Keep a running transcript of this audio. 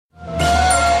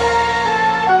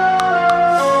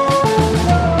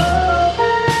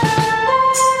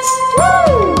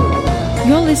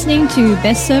listening to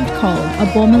Best Served Cold, a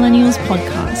Born Millennials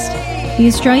podcast, the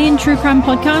Australian true crime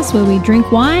podcast where we drink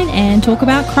wine and talk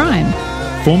about crime.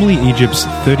 Formerly Egypt's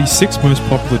 36th most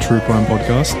popular true crime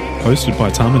podcast, hosted by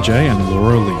Tama J and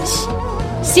Laura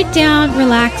Elise. Sit down,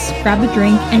 relax, grab a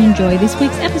drink, and enjoy this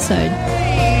week's episode.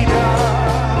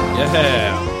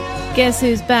 Yeah. Guess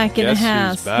who's back in the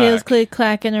house? Heels click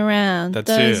clacking around.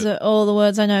 Those are all the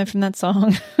words I know from that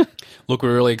song. Look,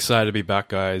 we're really excited to be back,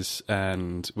 guys,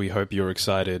 and we hope you're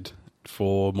excited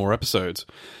for more episodes.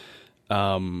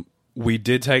 We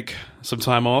did take some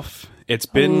time off. It's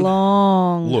been a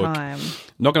long time.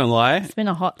 Not going to lie. It's been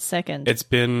a hot second. It's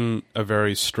been a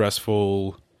very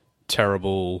stressful,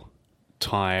 terrible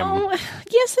time. Oh,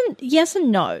 yes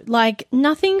and no. Like,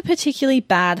 nothing particularly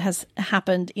bad has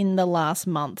happened in the last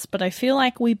months, but I feel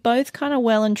like we both kind of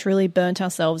well and truly burnt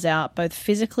ourselves out, both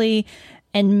physically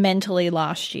and mentally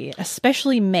last year.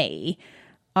 Especially me.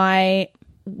 I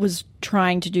was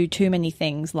trying to do too many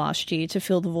things last year to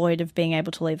fill the void of being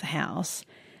able to leave the house.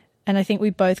 And I think we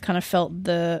both kind of felt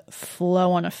the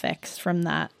flow-on effects from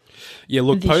that. Yeah,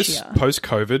 look,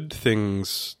 post-COVID,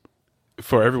 things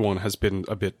for everyone has been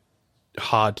a bit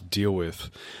hard to deal with.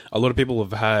 A lot of people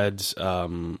have had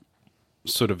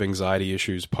sort of anxiety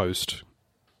issues post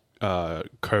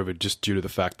COVID just due to the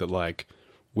fact that, like,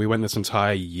 we went this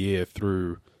entire year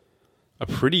through a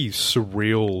pretty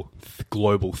surreal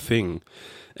global thing,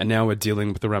 and now we're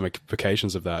dealing with the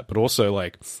ramifications of that. But also,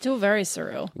 like, still very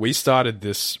surreal. We started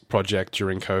this project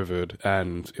during COVID,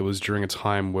 and it was during a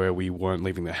time where we weren't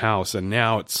leaving the house, and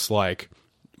now it's like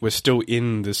we're still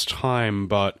in this time,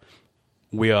 but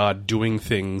we are doing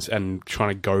things and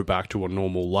trying to go back to a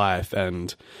normal life.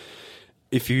 And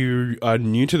if you are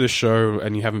new to the show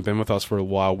and you haven't been with us for a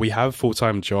while, we have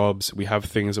full-time jobs, we have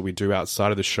things that we do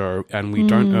outside of the show, and we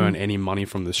don't earn any money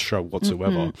from this show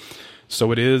whatsoever.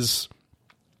 So it is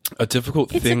a difficult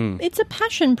thing. It's a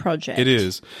passion project. It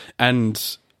is.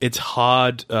 And it's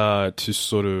hard to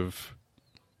sort of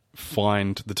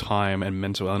find the time and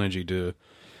mental energy to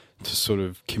sort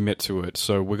of commit to it.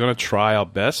 So we're going to try our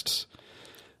best.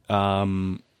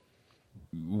 We're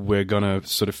going to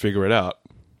sort of figure it out.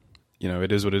 You know,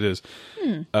 it is what it is.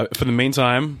 For the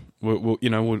meantime,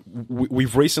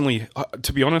 we've recently,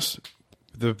 to be honest,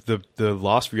 the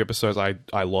last few episodes,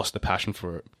 I lost the passion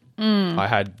for it. I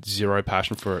had zero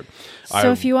passion for it.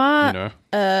 So if you are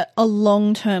a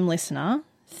long-term listener,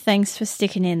 thanks for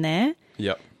sticking in there.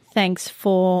 Yep. Thanks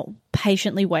for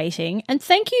patiently waiting. And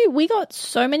thank you. We got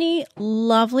so many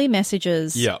lovely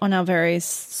messages on our various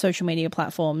social media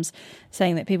platforms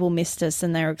saying that people missed us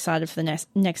and they were excited for the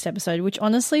next episode, which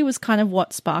honestly was kind of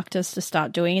what sparked us to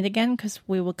start doing it again, because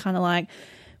we were kind of like,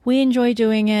 we enjoy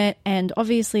doing it. And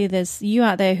obviously there's you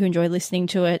out there who enjoy listening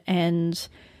to it. And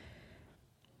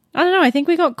I don't know, I think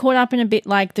we got caught up in a bit,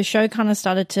 like the show kind of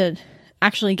started to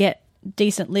actually get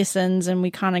decent listens and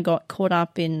we kind of got caught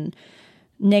up in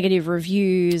negative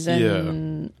reviews,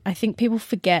 and I think people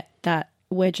forget that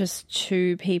we're just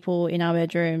two people in our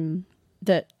bedroom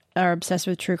that are obsessed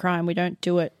with true crime. We don't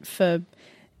do it for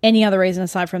any other reason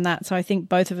aside from that. So I think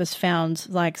both of us found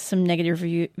like some negative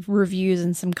reviews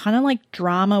and some kind of like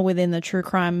drama within the true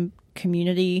crime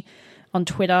community on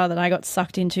Twitter that I got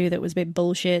sucked into that was a bit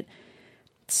bullshit.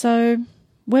 So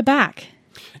we're back.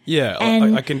 Yeah,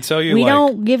 I can tell you, we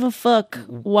don't give a fuck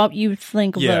what you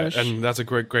think of us. Yeah, and that's a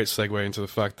great segue into the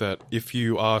fact that if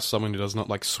you are someone who does not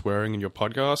like swearing in your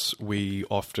podcasts, we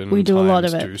do a lot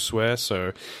of it. Do swear.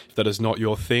 So if that is not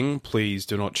your thing, please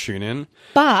do not tune in.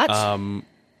 But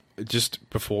just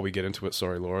before we get into it,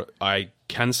 sorry, Laura, I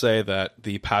can say that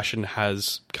the passion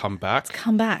has come back. It's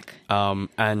come back.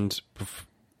 And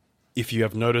if you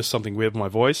have noticed something weird with my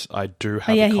voice, I do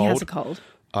have a cold. He has a cold.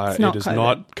 It is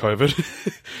not COVID.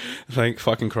 Thank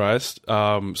fucking Christ.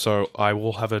 So I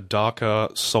will have a darker,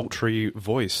 sultry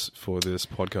voice for this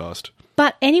podcast.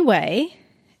 But anyway,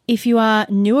 if you are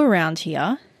new around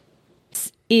here,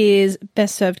 this is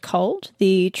Best Served Cold,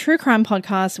 the true crime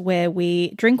podcast where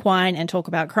we drink wine and talk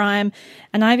about crime.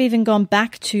 And I've even gone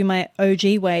back to my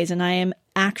OG ways, and I am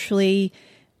actually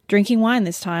drinking wine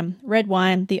this time. Red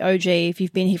wine, the OG. If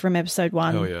you've been here from episode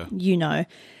 1, you know.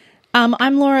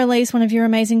 I'm Laura Elise, one of your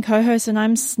amazing co-hosts, and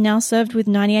I'm now served with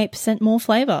 98% more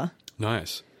flavour.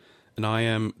 Nice. And I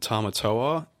am Tama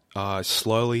Toa. I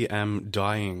slowly am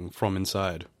dying from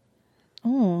inside.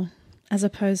 Oh, as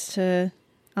opposed to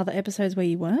other episodes where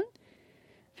you weren't?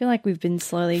 I feel like we've been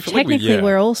slowly... Technically,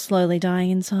 we're all slowly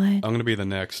dying inside. I'm going to be the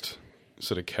next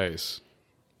sort of case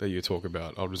that you talk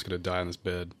about. I'm just going to die in this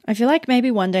bed. I feel like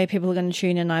maybe one day people are going to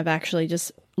tune in and I've actually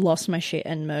just lost my shit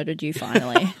and murdered you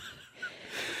finally.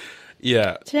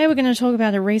 Yeah. Today we're going to talk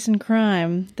about a recent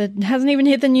crime that hasn't even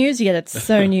hit the news yet. It's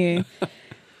so new.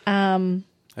 Hey,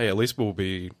 at least we'll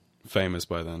be famous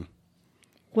by then.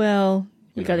 Well,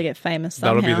 we got to get famous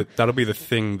somehow. That'll be the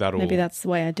thing that'll... Maybe that's the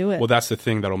way I do it. Well, that's the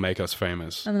thing that'll make us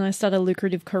famous. And then I start a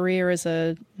lucrative career as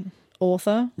a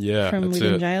author from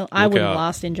within jail. I wouldn't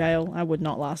last in jail. I would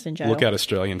not last in jail. Look out,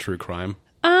 Australian true crime.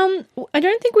 I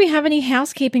don't think we have any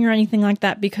housekeeping or anything like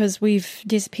that because we've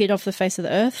disappeared off the face of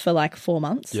the earth for like 4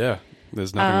 months. Yeah,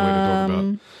 there's nothing really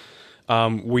to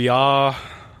talk about. We are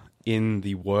in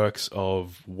the works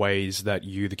of ways that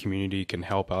you, the community, can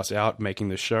help us out making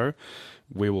the show.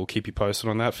 We will keep you posted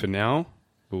on that. For now,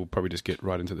 we'll probably just get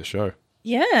right into the show.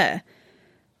 Yeah.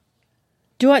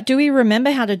 Do we remember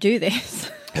how to do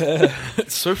this?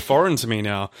 It's so foreign to me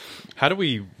now. How do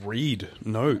we read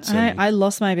notes? I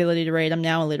lost my ability to read. I'm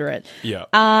now illiterate. Yeah.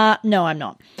 No, I'm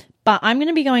not. But I'm going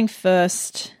to be going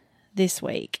first this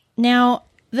week. Now,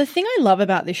 the thing I love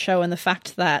about this show and the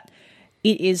fact that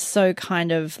it is so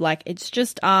kind of like it's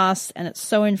just us and it's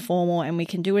so informal and we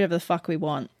can do whatever the fuck we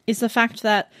want is the fact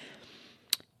that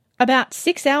about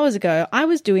 6 hours ago, I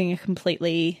was doing a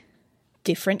completely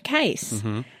different case.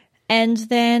 Mm-hmm. And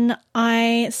then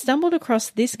I stumbled across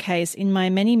this case in my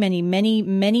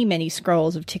many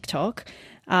scrolls of TikTok,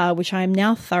 which I am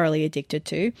now thoroughly addicted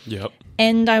to. Yep.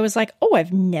 And I was like, oh,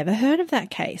 I've never heard of that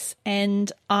case.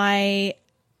 And I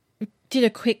did a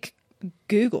quick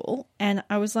Google and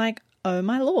I was like, oh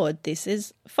my Lord, this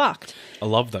is fucked. I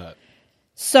love that.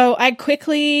 So I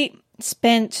quickly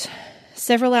spent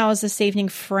several hours this evening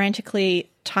frantically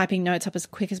typing notes up as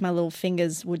quick as my little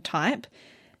fingers would type.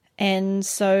 And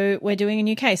so we're doing a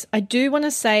new case. I do want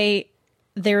to say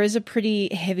there is a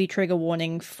pretty heavy trigger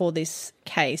warning for this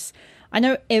case. I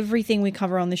know everything we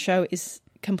cover on the show is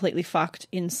completely fucked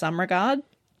in some regard.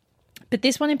 But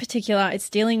this one in particular, it's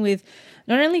dealing with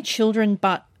not only children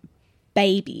but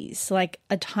babies, like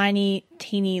a tiny,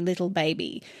 teeny little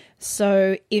baby.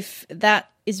 So if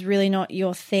that is really not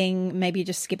your thing, maybe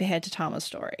just skip ahead to Tama's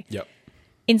story. Yep.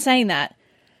 In saying that,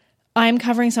 I'm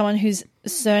covering someone whose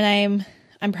surname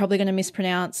I'm probably going to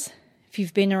mispronounce. If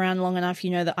you've been around long enough, you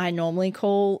know that I normally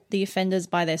call the offenders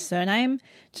by their surname.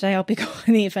 Today I'll be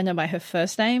calling the offender by her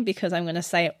first name because I'm going to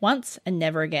say it once and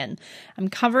never again. I'm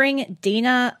covering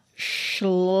Dina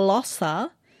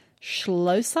Schlosser.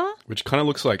 Which kind of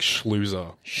looks like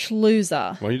Schluser.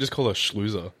 Schluser. Why don't you just call her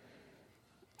Schluser?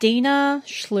 Dina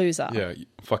Schluser. Yeah,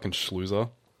 fucking Schluser.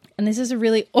 And this is a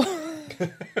really...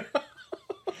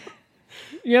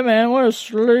 Yeah, man, what a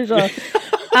Schluser.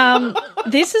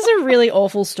 This is a really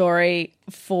awful story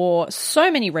for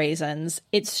so many reasons.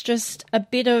 It's just a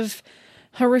bit of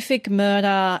horrific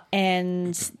murder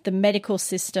and the medical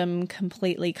system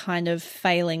completely kind of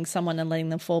failing someone and letting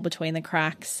them fall between the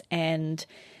cracks, and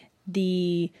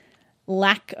the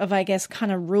lack of, I guess,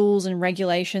 kind of rules and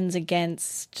regulations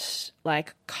against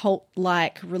like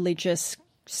cult-like religious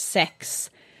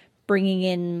sects bringing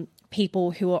in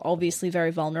people who are obviously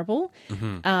very vulnerable.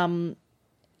 Mm-hmm.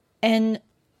 And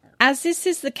as this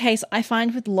is the case, I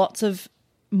find with lots of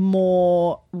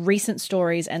more recent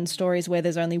stories and stories where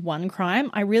there's only one crime,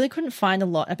 I really couldn't find a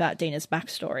lot about Dina's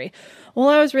backstory. All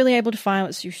I was really able to find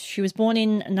was she was born in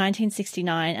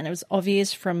 1969, and it was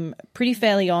obvious from pretty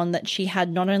fairly on that she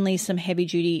had not only some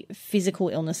heavy-duty physical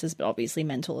illnesses, but obviously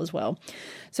mental as well.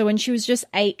 So when she was just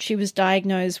 8, she was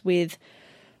diagnosed with,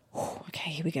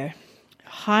 here we go,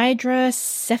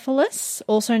 hydrocephalus,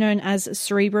 also known as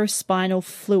cerebrospinal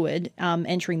fluid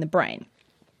entering the brain.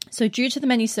 So due to the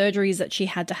many surgeries that she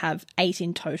had to have, 8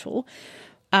 in total,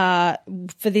 for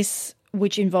this,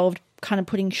 which involved kind of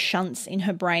putting shunts in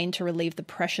her brain to relieve the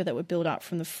pressure that would build up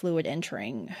from the fluid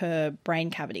entering her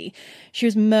brain cavity. She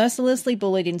was mercilessly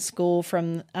bullied in school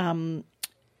from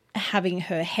having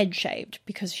her head shaved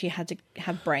because she had to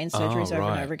have brain surgeries over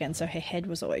and over again, so her head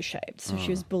was always shaved. So she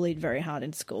was bullied very hard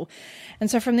in school.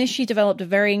 And so from this, she developed a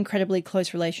very incredibly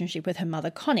close relationship with her mother,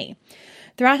 Connie.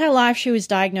 Throughout her life, she was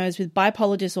diagnosed with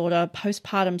bipolar disorder,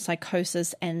 postpartum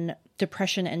psychosis, and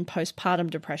depression and postpartum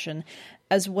depression,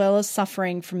 as well as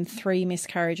suffering from 3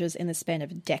 miscarriages in the span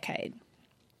of a decade.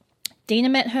 Dina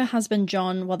met her husband,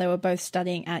 John, while they were both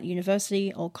studying at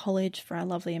university or college for our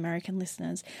lovely American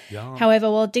listeners. Yeah.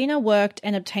 However, while Dina worked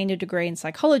and obtained a degree in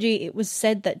psychology, it was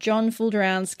said that John fooled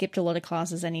around, skipped a lot of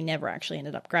classes, and he never actually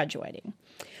ended up graduating.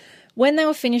 When they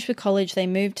were finished with college, they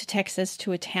moved to Texas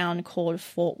to a town called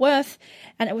Fort Worth,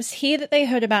 and it was here that they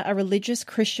heard about a religious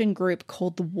Christian group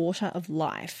called the Water of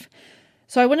Life.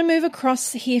 So I want to move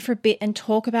across here for a bit and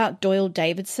talk about Doyle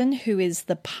Davidson, who is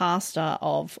the pastor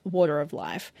of Water of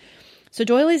Life. So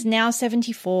Doyle is now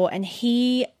 74, and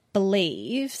he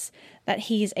believes that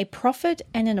he is a prophet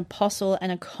and an apostle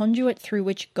and a conduit through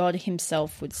which God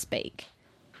himself would speak.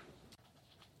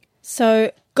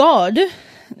 So God,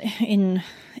 in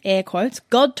air quotes,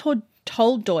 God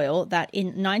told Doyle that in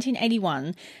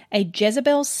 1981, a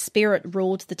Jezebel spirit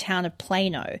ruled the town of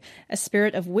Plano, a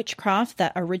spirit of witchcraft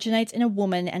that originates in a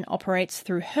woman and operates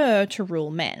through her to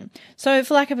rule men. So,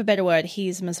 for lack of a better word,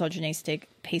 he's a misogynistic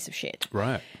piece of shit.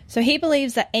 Right. So he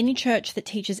believes that any church that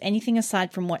teaches anything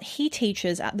aside from what he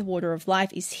teaches at the Water of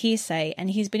Life is hearsay, and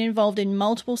he's been involved in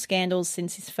multiple scandals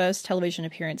since his first television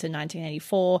appearance in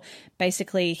 1984.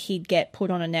 Basically, he'd get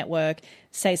put on a network,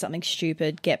 say something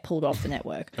stupid, get pulled off the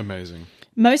network. Amazing.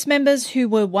 Most members who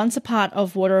were once a part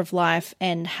of Water of Life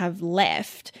and have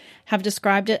left have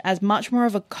described it as much more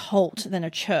of a cult than a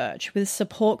church, with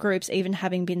support groups even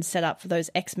having been set up for those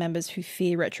ex-members who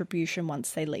fear retribution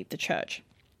once they leave the church.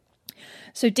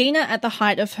 So Dina, at the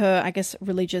height of her, I guess,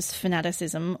 religious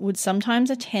fanaticism, would sometimes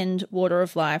attend Water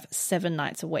of Life 7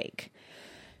 nights a week.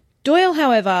 Doyle,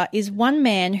 however, is one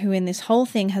man who in this whole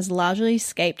thing has largely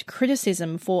escaped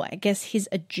criticism for, I guess, his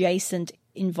adjacent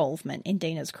involvement in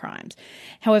Dina's crimes.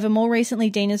 However, more recently,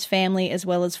 Dina's family, as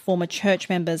well as former church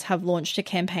members, have launched a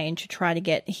campaign to try to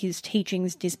get his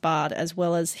teachings disbarred, as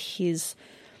well as his,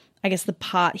 I guess, the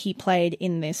part he played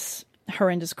in this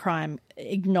horrendous crime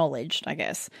acknowledged, I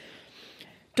guess.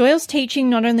 Doyle's teaching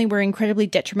not only were incredibly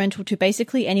detrimental to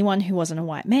basically anyone who wasn't a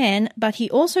white man, but he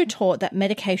also taught that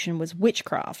medication was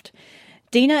witchcraft.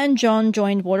 Dina and John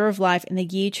joined Water of Life in the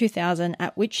year 2000,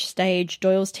 at which stage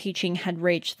Doyle's teaching had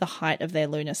reached the height of their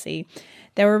lunacy.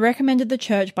 They were recommended the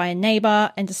church by a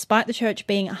neighbour, and despite the church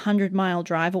being a 100-mile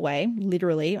drive away,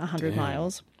 literally 100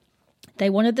 miles, they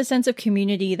wanted the sense of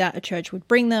community that a church would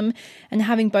bring them, and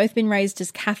having both been raised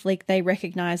as Catholic, they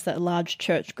recognised that a large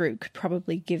church group could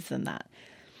probably give them that.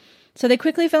 So they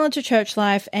quickly fell into church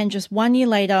life, and just 1 year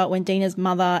later, when Dina's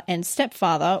mother and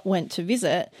stepfather went to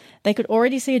visit, they could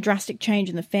already see a drastic change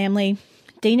in the family.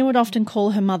 Dina would often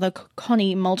call her mother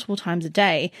Connie multiple times a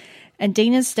day, and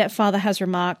Dina's stepfather has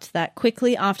remarked that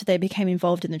quickly after they became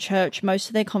involved in the church, most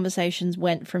of their conversations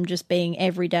went from just being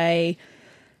everyday,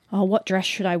 oh, what dress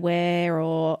should I wear,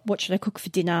 or what should I cook for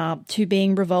dinner, to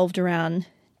being revolved around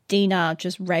Dina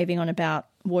just raving on about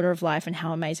Water of Life and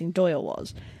how amazing Doyle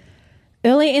was.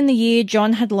 Early in the year,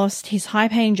 John had lost his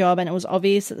high-paying job, and it was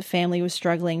obvious that the family was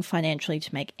struggling financially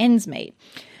to make ends meet.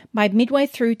 By midway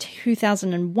through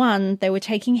 2001, they were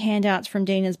taking handouts from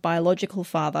Dina's biological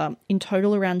father, in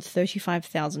total around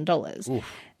 $35,000.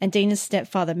 And Dina's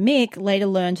stepfather, Mick, later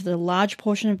learned that a large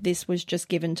portion of this was just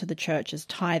given to the church as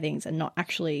tithings and not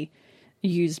actually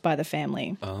used by the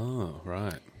family. Oh,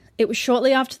 right. It was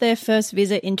shortly after their first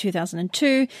visit in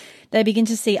 2002, they begin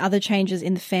to see other changes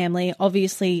in the family,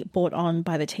 obviously brought on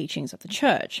by the teachings of the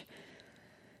church.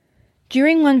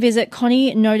 During one visit,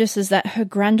 Connie notices that her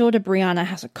granddaughter Brianna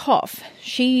has a cough.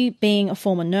 She, being a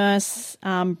former nurse,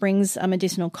 brings a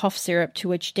medicinal cough syrup, to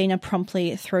which Dina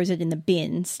promptly throws it in the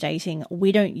bin, stating,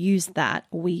 "We don't use that,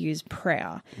 we use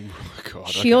prayer." God,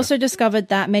 She also discovered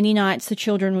that many nights the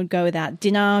children would go without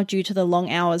dinner due to the long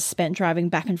hours spent driving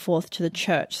back and forth to the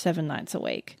church 7 nights a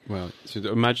week. Well, so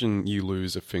imagine you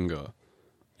lose a finger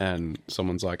and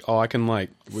someone's like, "Oh, I can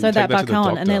sew that back on,"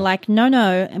 doctor. And they're like, "No,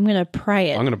 I'm going to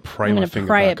pray it. I'm going to pray my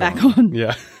finger back on."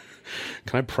 Yeah.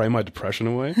 Can I pray my depression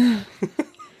away?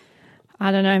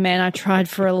 I don't know, man. I tried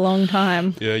for a long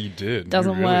time. Yeah, you did.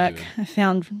 Doesn't you really work. Did. I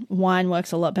found wine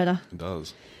works a lot better. It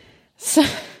does. So,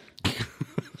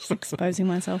 just exposing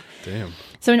myself. Damn.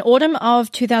 So in autumn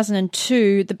of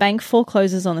 2002, the bank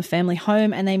forecloses on the family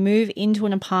home and they move into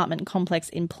an apartment complex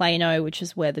in Plano, which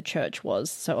is where the church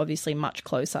was, so obviously much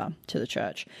closer to the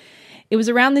church. It was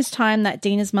around this time that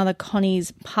Dina's mother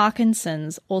Connie's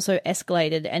Parkinson's also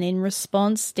escalated, and in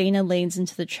response, Dina leans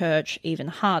into the church even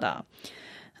harder.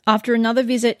 After another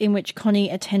visit in which Connie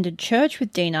attended church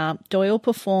with Dina, Doyle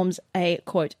performs a,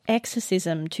 quote,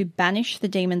 exorcism to banish the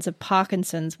demons of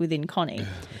Parkinson's within Connie.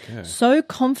 Okay. So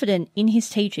confident in his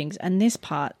teachings, and this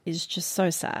part is just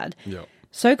so sad. Yep.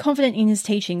 So confident in his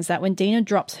teachings that when Dina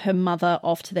drops her mother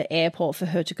off to the airport for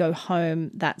her to go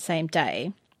home that same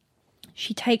day,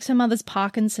 she takes her mother's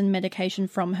Parkinson medication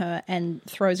from her and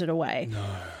throws it away. No.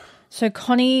 So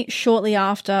Connie, shortly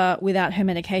after, without her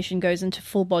medication, goes into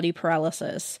full body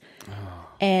paralysis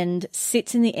and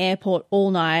sits in the airport all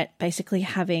night, basically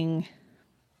having,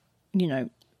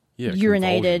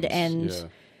 urinated and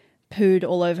pooed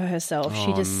all over herself.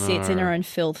 She just sits in her own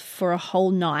filth for a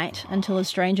whole night until a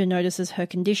stranger notices her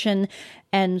condition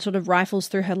and sort of rifles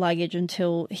through her luggage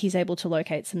until he's able to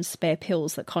locate some spare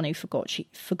pills that Connie forgot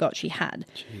she had.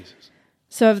 Jesus.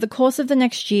 So over the course of the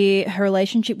next year, her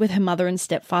relationship with her mother and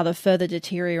stepfather further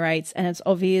deteriorates, and it's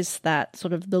obvious that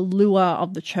sort of the lure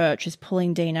of the church is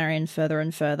pulling Dina in further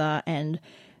and further, and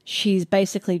she's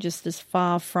basically just as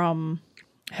far from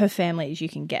her family as you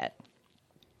can get.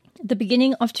 At the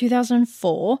beginning of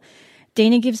 2004,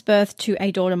 Dina gives birth to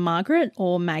a daughter, Margaret,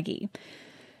 or Maggie.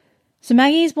 So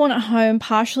Maggie is born at home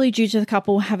partially due to the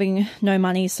couple having no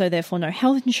money, so therefore no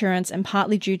health insurance, and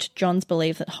partly due to John's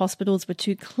belief that hospitals were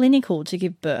too clinical to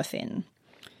give birth in.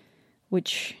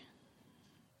 Which,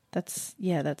 that's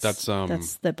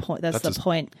the point. That's the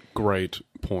point. Great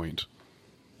point.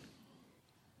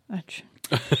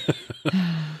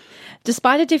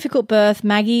 Despite a difficult birth,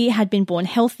 Maggie had been born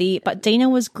healthy, but Dina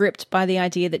was gripped by the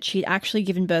idea that she'd actually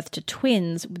given birth to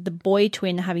twins, with the boy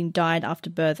twin having died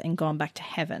after birth and gone back to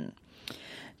heaven.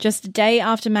 Just a day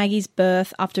after Maggie's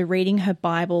birth, after reading her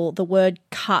Bible, the word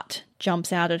cut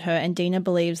jumps out at her, and Dina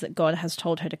believes that God has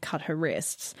told her to cut her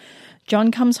wrists.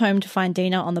 John comes home to find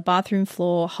Dina on the bathroom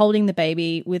floor holding the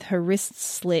baby with her wrists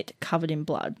slit, covered in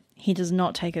blood. He does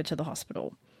not take her to the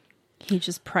hospital. He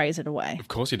just prays it away. Of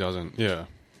course he doesn't, yeah.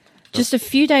 Just a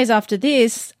few days after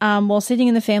this, while sitting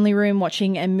in the family room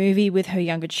watching a movie with her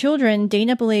younger children,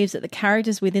 Dina believes that the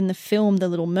characters within the film The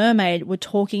Little Mermaid were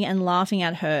talking and laughing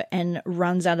at her, and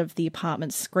runs out of the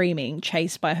apartment screaming,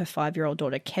 chased by her 5-year-old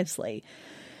daughter Kesley.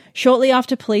 Shortly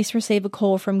after, police receive a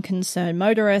call from concerned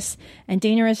motorists, and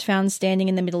Dina is found standing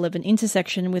in the middle of an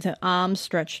intersection with her arms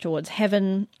stretched towards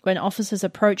heaven. When officers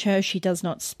approach her, she does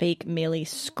not speak, merely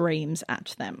screams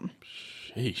at them.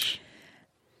 Sheesh.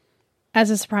 As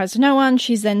a surprise to no one,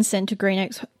 she's then sent to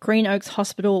Green Oaks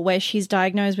Hospital, where she's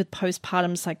diagnosed with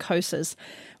postpartum psychosis,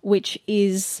 which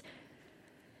is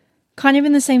kind of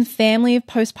in the same family of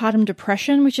postpartum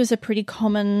depression, which is a pretty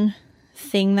common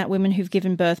thing that women who've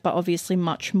given birth, but obviously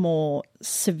much more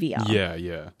severe.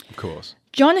 Yeah, of course.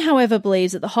 John, however,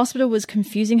 believes that the hospital was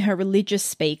confusing her religious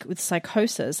speak with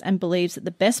psychosis, and believes that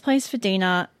the best place for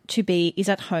Dina to be is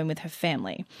at home with her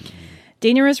family.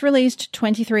 Dina is released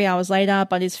 23 hours later,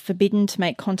 but is forbidden to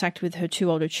make contact with her 2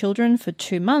 older children for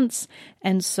 2 months,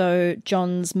 and so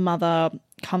John's mother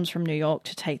comes from New York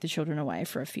to take the children away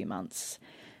for a few months.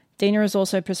 Dina is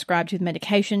also prescribed with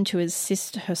medication to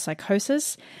assist her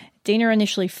psychosis. Dina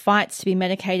initially fights to be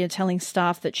medicated, telling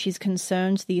staff that she's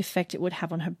concerned the effect it would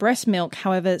have on her breast milk.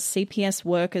 However, CPS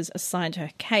workers assigned to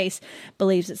her case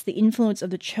believes it's the influence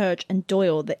of the church and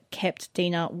Doyle that kept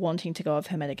Dina wanting to go off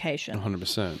her medication.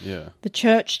 100%, yeah. The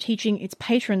church teaching its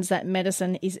patrons that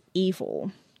medicine is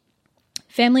evil.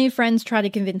 Family and friends try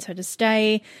to convince her to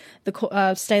stay the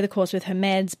course with her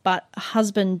meds, but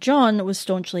husband John was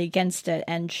staunchly against it,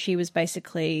 and she was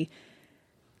basically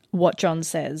what John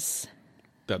says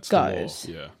That's goes.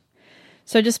 The law, yeah.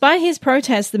 So despite his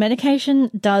protest, the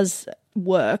medication does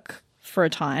work for a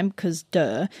time, because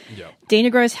duh. Yep. Dina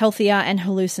grows healthier and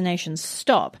hallucinations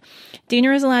stop.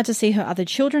 Dina is allowed to see her other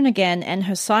children again, and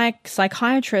her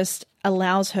psychiatrist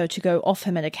allows her to go off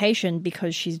her medication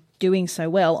because she's doing so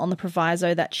well, on the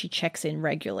proviso that she checks in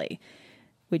regularly,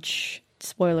 which,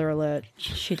 spoiler alert,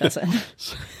 she doesn't.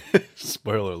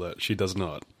 Spoiler alert, she does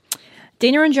not.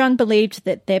 Dina and John believed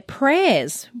that their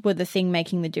prayers were the thing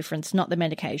making the difference, not the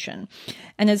medication.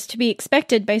 And as to be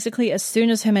expected, basically as soon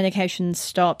as her medication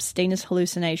stops, Dina's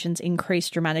hallucinations increase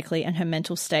dramatically and her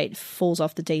mental state falls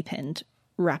off the deep end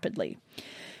rapidly.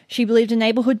 She believed a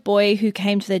neighborhood boy who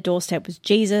came to their doorstep was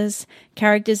Jesus.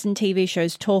 Characters in TV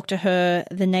shows talked to her.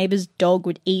 The neighbor's dog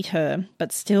would eat her,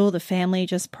 but still the family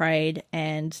just prayed,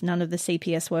 and none of the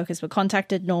CPS workers were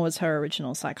contacted, nor was her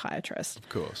original psychiatrist. Of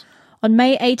course. On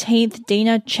May 18th,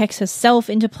 Dina checks herself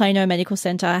into Plano Medical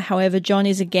Center. However, John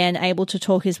is again able to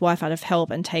talk his wife out of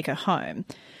help and take her home.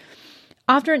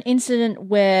 After an incident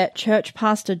where church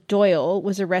pastor Doyle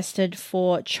was arrested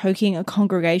for choking a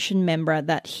congregation member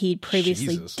that he'd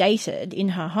previously dated in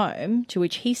her home, to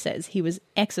which he says he was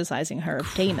exorcising her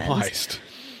of demons.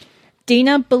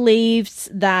 Dina believes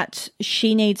that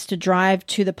she needs to drive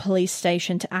to the police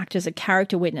station to act as a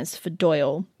character witness for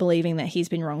Doyle, believing that he's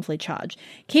been wrongfully charged.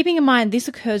 Keeping in mind, this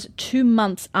occurs 2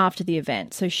 months after the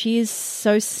event, so she is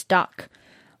so stuck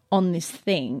on this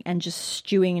thing and just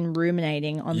stewing and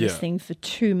ruminating on this thing for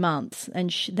 2 months.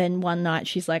 And then one night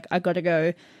she's like, I got to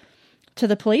go to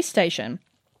the police station.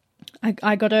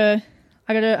 I gotta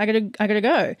go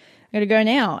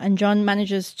now. And John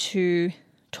manages to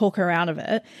talk her out of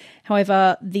it.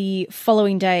 However, the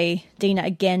following day, Dina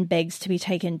again begs to be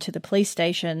taken to the police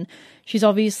station. She's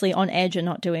obviously on edge and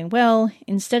not doing well.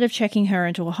 Instead of checking her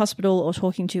into a hospital or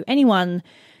talking to anyone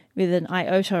with an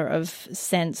iota of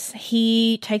sense,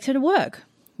 he takes her to work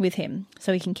with him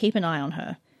so he can keep an eye on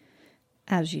her,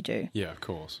 as you do. Yeah, of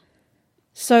course.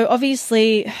 So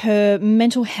obviously her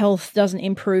mental health doesn't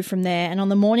improve from there, and on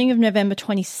the morning of November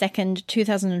 22nd,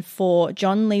 2004,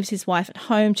 John leaves his wife at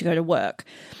home to go to work.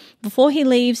 Before he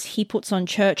leaves, he puts on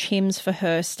church hymns for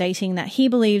her, stating that he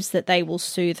believes that they will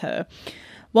soothe her.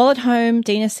 While at home,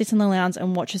 Dina sits on the lounge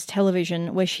and watches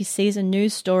television, where she sees a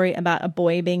news story about a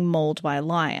boy being mauled by a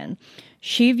lion.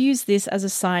 She views this as a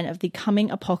sign of the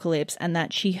coming apocalypse and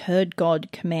that she heard God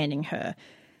commanding her.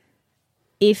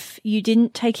 If you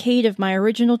didn't take heed of my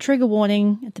original trigger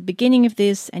warning at the beginning of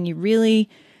this and you really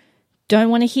don't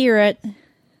want to hear it,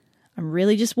 I'm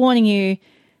really just warning you,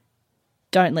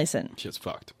 don't listen. Shit's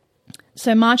fucked.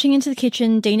 So marching into the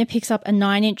kitchen, Dina picks up a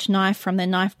 9-inch knife from their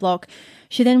knife block.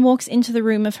 She then walks into the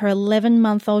room of her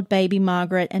 11-month-old baby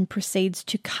Margaret and proceeds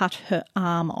to cut her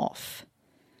arm off.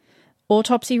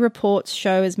 Autopsy reports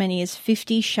show as many as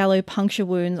 50 shallow puncture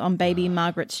wounds on baby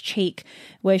Margaret's cheek,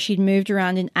 where she'd moved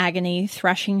around in agony,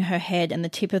 thrashing her head, and the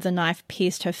tip of the knife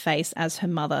pierced her face as her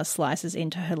mother slices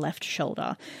into her left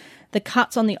shoulder. The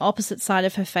cuts on the opposite side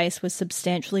of her face were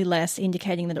substantially less,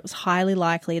 indicating that it was highly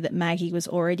likely that Maggie was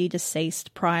already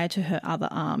deceased prior to her other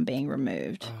arm being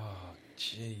removed. Oh,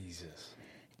 Jesus.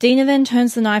 Dina then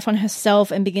turns the knife on herself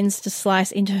and begins to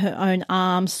slice into her own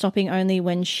arm, stopping only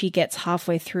when she gets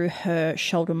halfway through her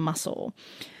shoulder muscle.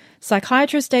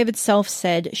 Psychiatrist David Self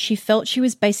said she felt she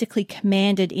was basically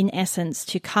commanded, in essence,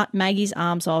 to cut Maggie's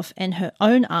arms off and her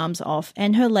own arms off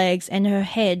and her legs and her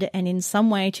head, and in some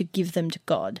way to give them to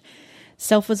God.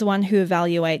 Self was the one who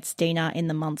evaluates Dina in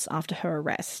the months after her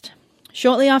arrest.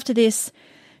 Shortly after this,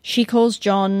 she calls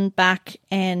John back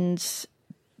and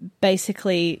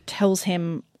basically tells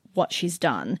him what she's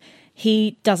done.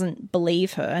 He doesn't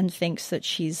believe her and thinks that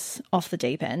she's off the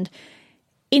deep end.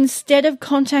 Instead of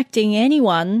contacting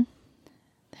anyone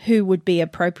who would be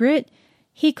appropriate,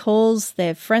 he calls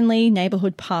their friendly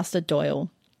neighbourhood pastor Doyle,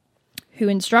 who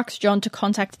instructs John to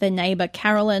contact their neighbour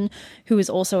Carolyn, who is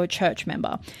also a church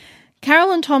member.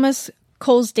 Carolyn Thomas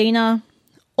calls Dina,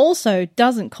 also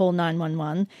doesn't call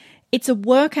 911. It's a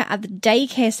worker at the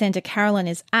daycare centre Carolyn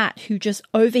is at who just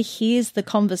overhears the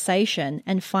conversation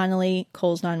and finally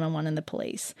calls 911 and the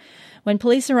police. When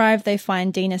police arrive, they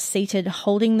find Dina seated,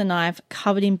 holding the knife,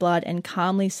 covered in blood, and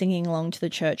calmly singing along to the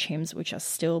church hymns, which are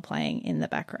still playing in the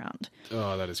background.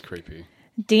 Oh, that is creepy.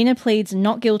 Dina pleads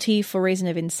not guilty for reason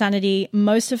of insanity.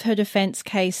 Most of her defense's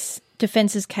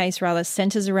case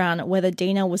centers around whether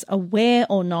Dina was aware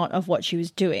or not of what she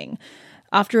was doing.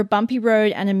 After a bumpy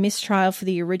road and a mistrial for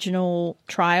the original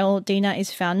trial, Dina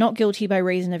is found not guilty by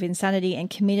reason of insanity and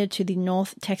committed to the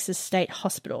North Texas State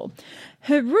Hospital.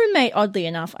 Her roommate, oddly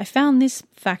enough, I found this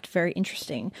fact very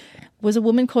interesting, was a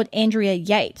woman called Andrea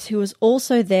Yates, who was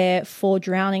also there for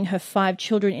drowning her 5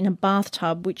 children in a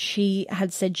bathtub, which she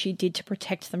had said she did to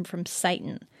protect them from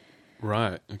Satan.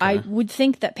 Right. Okay. I would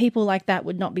think that people like that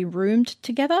would not be roomed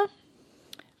together.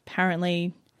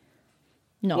 Apparently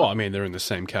not. Well, I mean, they're in the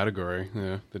same category.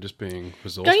 Yeah, they're just being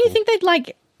resourceful. Don't you think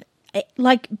they'd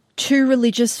like two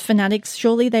religious fanatics?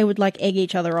 Surely they would like egg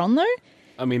each other on, though.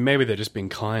 I mean, maybe they're just being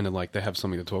kind and like they have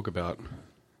something to talk about.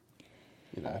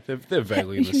 You know, they're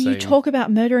vaguely in the same. You talk about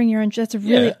murdering your own. That's a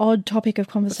really odd topic of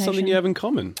conversation. That's something you have in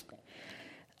common.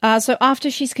 So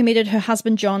after she's committed, her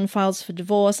husband John files for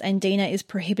divorce, and Dina is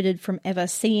prohibited from ever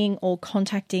seeing or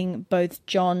contacting both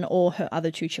John or her other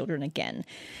 2 children again.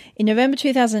 In November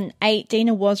 2008,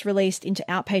 Dina was released into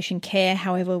outpatient care,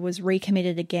 however was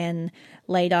recommitted again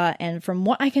later, and from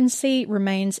what I can see,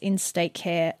 remains in state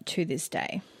care to this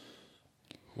day.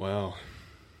 Wow.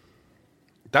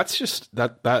 That's just,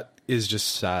 that is just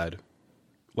sad.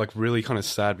 Like really kind of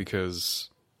sad, because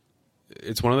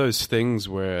it's one of those things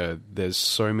where there's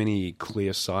so many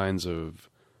clear signs of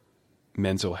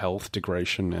mental health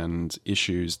degradation and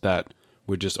issues that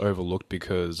were just overlooked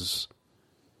because,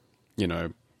 you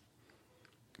know,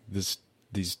 these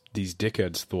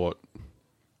dickheads thought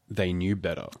they knew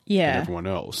better than everyone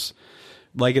else.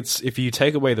 Like, it's, if you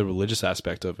take away the religious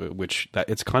aspect of it, which that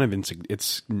it's kind of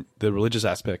the religious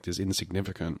aspect is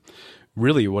insignificant.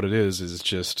 Really, what it is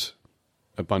just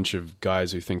a bunch of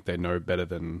guys who think they know better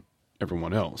than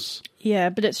everyone else. Yeah,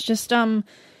 but it's just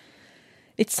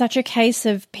it's such a case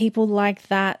of people like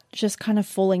that just kind of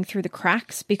falling through the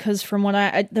cracks, because from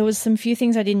what there was some few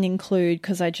things I didn't include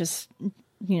because I just,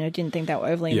 didn't think they were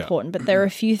overly important, but there are a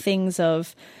few things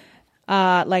of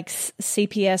like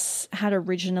CPS had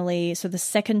originally, so the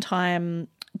second time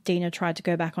Dina tried to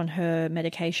go back on her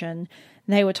medication,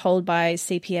 they were told by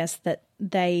CPS that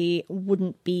they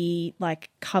wouldn't be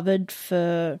like covered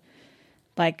for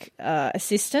like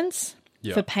assistance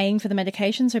for paying for the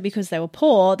medication. So because they were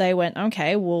poor, they went,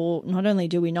 okay, well, not only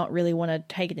do we not really want to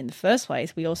take it in the first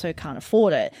place, we also can't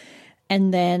afford it.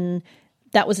 And then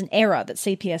that was an error that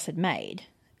CPS had made,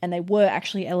 and they were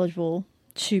actually eligible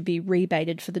to be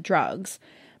rebated for the drugs,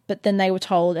 but then they were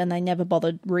told and they never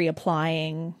bothered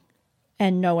reapplying,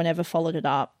 and no one ever followed it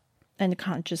up, and it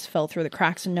kind of just fell through the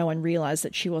cracks, and no one realised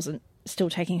that she wasn't still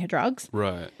taking her drugs.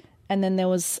 Right. And then there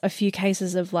was a few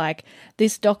cases of like,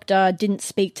 this doctor didn't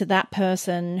speak to that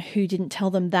person who didn't tell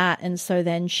them that, and so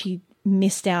then she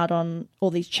missed out on all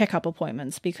these checkup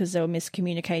appointments because there were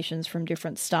miscommunications from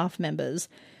different staff members.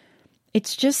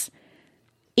 It's just,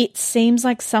 it seems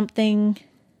like something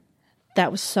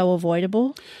that was so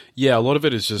avoidable. Yeah, a lot of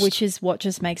it is just... Which is what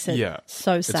just makes it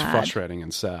so sad. It's frustrating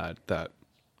and sad that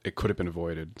it could have been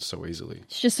avoided so easily.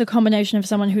 It's just a combination of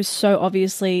someone who's so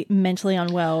obviously mentally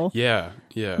unwell. Yeah,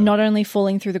 yeah. Not only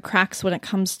falling through the cracks when it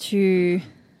comes to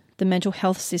the mental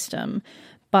health system,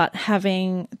 but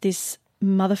having this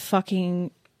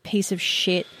motherfucking piece of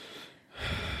shit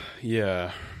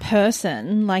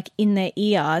person like in their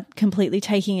ear, completely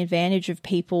taking advantage of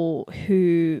people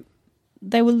who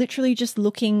they were literally just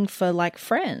looking for like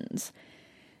friends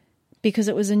because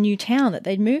it was a new town that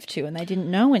they'd moved to and they didn't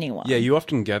know anyone. Yeah, you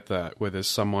often get that where there's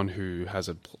someone who has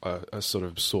a sort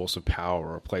of source of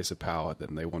power or a place of power,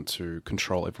 then they want to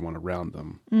control everyone around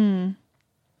them.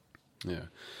 Yeah.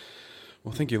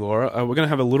 Well, thank you, Laura. We're going to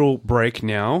have a little break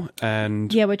now,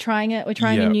 and we're trying it. We're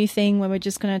trying a new thing where we're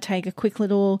just going to take a quick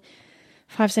little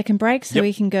 5-second break so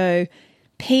we can go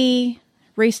pee,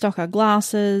 restock our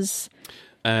glasses.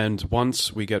 And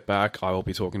once we get back, I will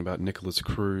be talking about Nikolas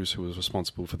Cruz, who was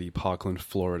responsible for the Parkland,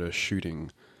 Florida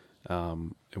shooting.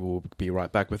 We'll be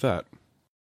right back with that.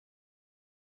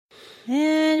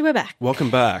 And we're back. Welcome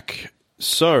back.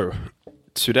 So,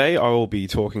 today I will be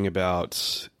talking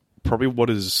about probably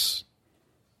what is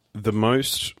the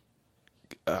most...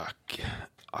 I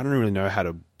don't really know how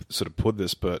to sort of put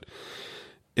this, but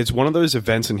it's one of those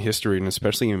events in history, and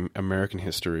especially in American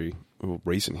history, or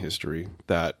recent history,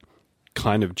 that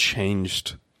kind of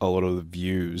changed a lot of the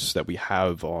views that we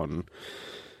have on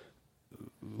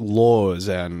laws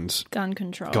and gun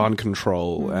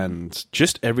control and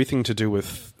just everything to do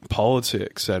with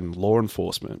politics and law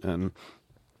enforcement. And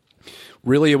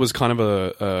really it was kind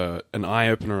of an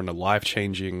eye-opener and a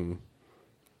life-changing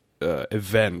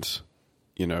event,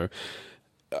 you know.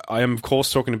 I am, of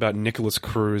course, talking about Nikolas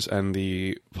Cruz and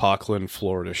the Parkland,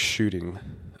 Florida shooting.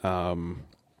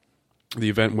 The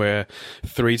event where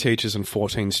 3 teachers and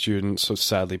 14 students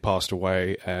sadly passed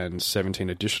away and 17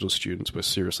 additional students were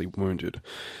seriously wounded.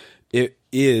 It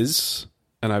is,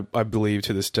 and I believe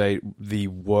to this date, the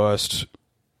worst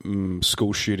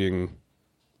school shooting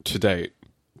to date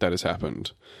that has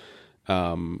happened.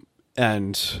 And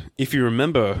if you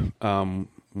remember,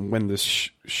 when this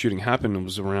shooting happened, it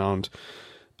was around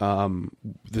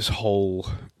this whole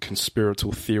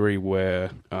conspiratorial theory where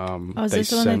they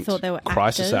sent thought they were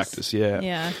crisis actors,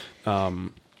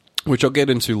 which I'll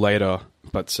get into later.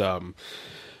 But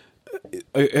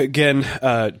again,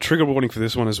 trigger warning for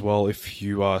this one as well if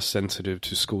you are sensitive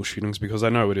to school shootings, because I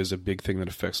know it is a big thing that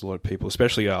affects a lot of people,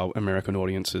 especially our American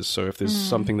audiences. So if there's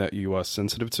something that you are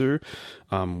sensitive to,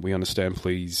 we understand.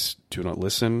 Please do not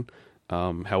listen.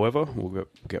 However, we'll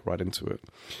get right into it.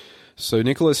 So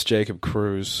Nikolas Jacob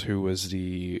Cruz, who was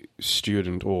the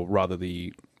student, or rather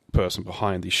the person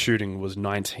behind the shooting, was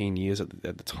 19 years at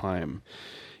the time.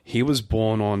 He was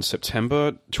born on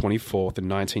September 24th in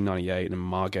 1998 in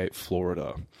Margate,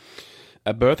 Florida.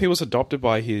 At birth, he was adopted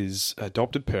by his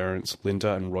adopted parents,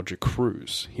 Linda and Roger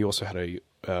Cruz. He also had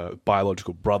a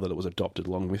biological brother that was adopted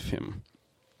along with him.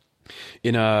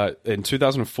 In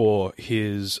 2004,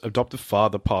 his adoptive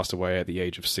father passed away at the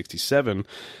age of 67,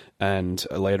 and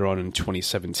later on in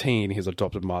 2017, his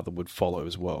adopted mother would follow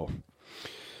as well.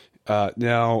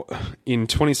 Now, in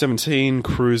 2017,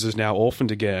 Cruz is now orphaned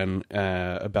again,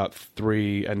 and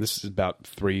this is about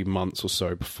 3 months or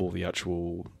so before the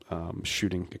actual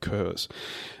shooting occurs.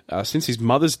 Since his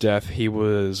mother's death, he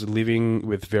was living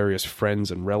with various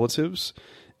friends and relatives,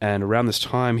 and around this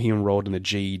time, he enrolled in the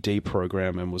GED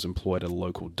program and was employed at a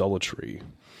local Dollar Tree.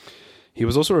 He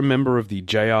was also a member of the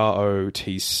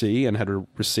JROTC and had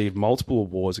received multiple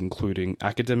awards, including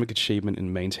academic achievement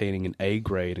in maintaining an A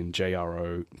grade in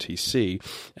JROTC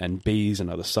and Bs in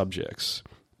other subjects.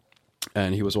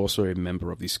 And he was also a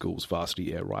member of the school's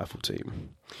varsity air rifle team.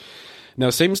 Now,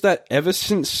 it seems that ever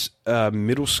since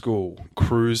middle school,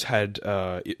 Cruz had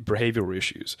behavioral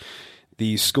issues.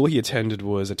 The school he attended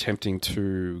was attempting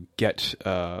to get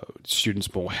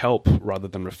students more help rather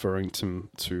than referring them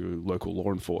to local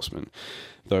law enforcement.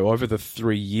 Though over the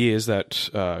 3 years that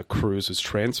Cruz was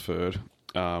transferred,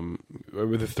 over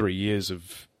the 3 years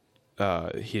of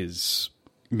his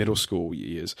middle school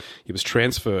years, he was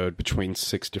transferred between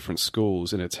 6 different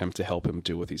schools in an attempt to help him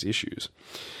deal with these issues.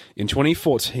 In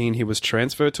 2014, he was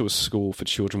transferred to a school for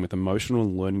children with emotional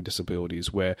and learning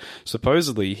disabilities where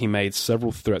supposedly he made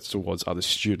several threats towards other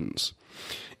students.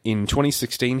 In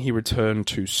 2016, he returned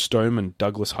to Stoneman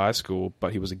Douglas High School,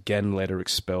 but he was again later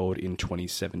expelled in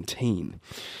 2017.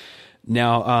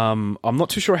 Now, I'm not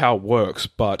too sure how it works,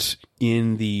 but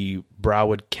in the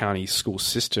Broward County school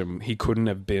system, he couldn't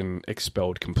have been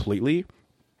expelled completely.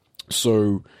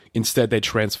 So instead, they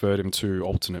transferred him to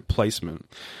alternate placement.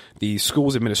 The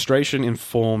school's administration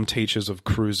informed teachers of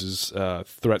Cruz's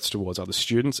threats towards other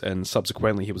students, and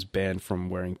subsequently, he was banned from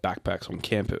wearing backpacks on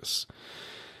campus.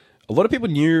 A lot of people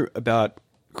knew about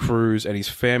Cruz and his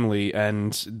family,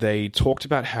 and they talked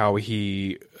about how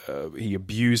he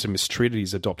abused and mistreated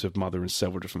his adoptive mother in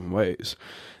several different ways.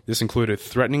 This included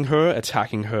threatening her,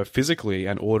 attacking her physically,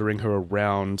 and ordering her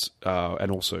around,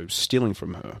 and also stealing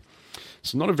from her.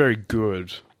 So not a very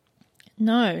good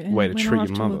way to treat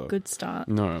your mother. A good start.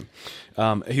 No.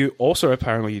 He also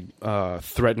apparently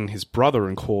threatened his brother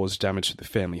and caused damage to the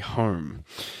family home.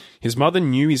 His mother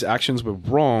knew his actions were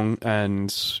wrong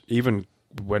and even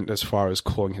went as far as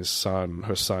calling her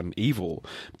son evil,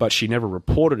 but she never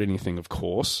reported anything, of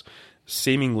course,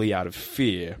 seemingly out of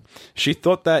fear. She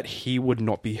thought that he would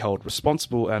not be held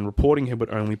responsible, and reporting him would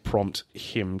only prompt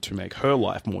him to make her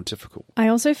life more difficult. I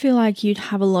also feel like you'd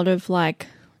have a lot of, like,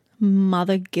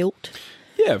 mother guilt.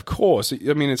 Yeah, of course.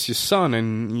 I mean, it's your son,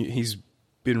 and he's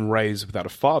been raised without a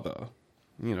father,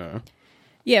 you know.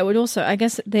 Yeah, it would also, I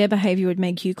guess their behaviour would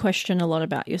make you question a lot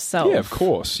about yourself. Yeah, of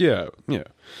course. Yeah.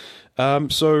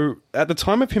 So at the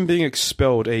time of him being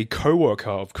expelled, a co-worker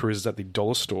of Cruz's at the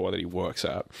dollar store that he works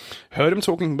at heard him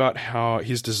talking about how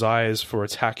his desires for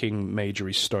attacking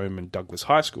Marjory Stoneman Douglas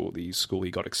High School, the school he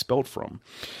got expelled from.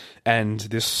 And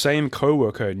this same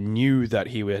co-worker knew that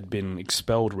he had been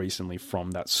expelled recently from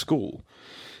that school.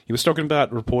 He was talking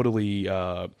about reportedly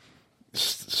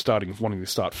wanting to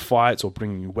start fights or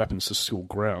bringing weapons to school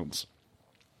grounds.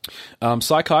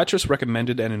 Psychiatrists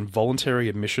recommended an involuntary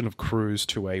admission of Cruz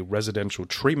to a residential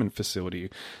treatment facility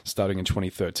starting in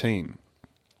 2013.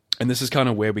 And this is kind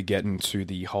of where we get into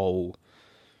the whole,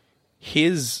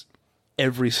 here's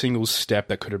every single step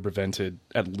that could have prevented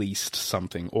at least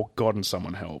something or gotten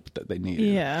someone help that they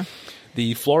needed. Yeah.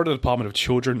 The Florida Department of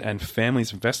Children and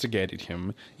Families investigated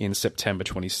him in September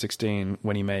 2016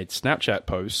 when he made Snapchat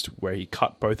posts where he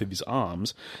cut both of his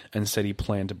arms and said he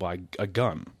planned to buy a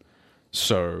gun.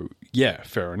 So, yeah,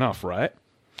 fair enough, right?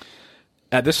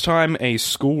 At this time, a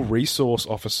school resource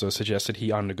officer suggested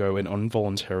he undergo an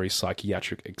involuntary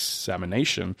psychiatric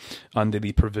examination under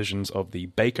the provisions of the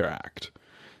Baker Act.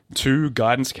 2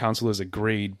 guidance counselors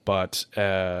agreed, but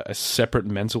a separate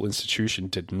mental institution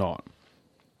did not.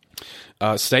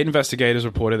 State investigators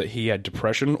reported that he had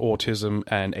depression, autism,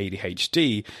 and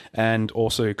ADHD, and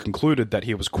also concluded that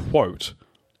he was, quote,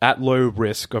 at low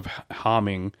risk of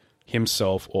harming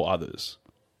himself or others.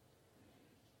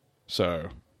 So,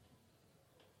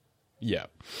 yeah.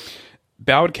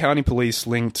 Broward County Police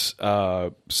linked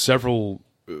several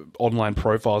online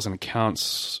profiles and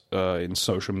accounts in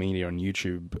social media and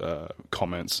YouTube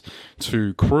comments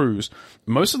to Cruz.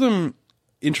 Most of them,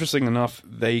 interesting enough,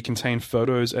 they contain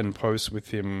photos and posts with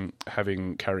him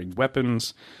carrying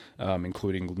weapons,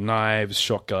 including knives,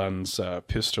 shotguns,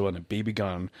 pistol, and a BB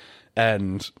gun,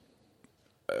 and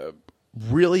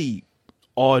really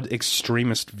odd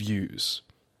extremist views,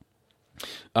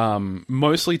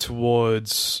 mostly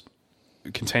towards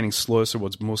containing slurs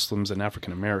towards Muslims and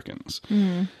African Americans.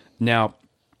 Now,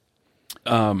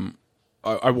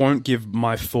 I won't give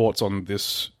my thoughts on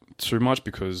this too much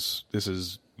because this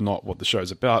is not what the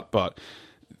show's about, but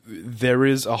there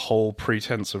is a whole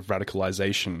pretense of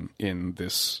radicalization in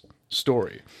this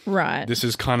story. Right. This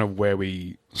is kind of where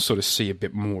we sort of see a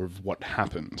bit more of what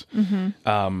happened.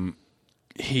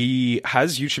 He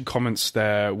has YouTube comments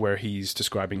there where he's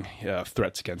describing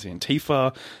threats against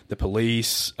Antifa, the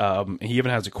police. He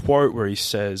even has a quote where he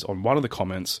says on one of the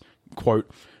comments,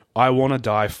 quote, I want to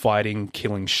die fighting,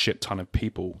 killing shit ton of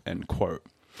people, end quote.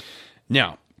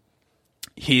 Now,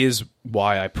 here's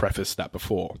why I prefaced that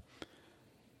before.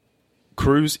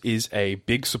 Cruz is a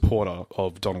big supporter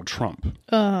of Donald Trump.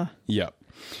 Yep.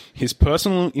 His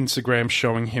personal Instagram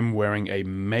showing him wearing a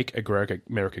Make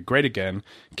America Great Again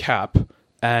cap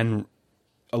and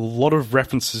a lot of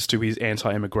references to his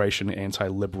anti-immigration,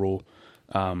 anti-liberal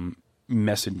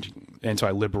messaging,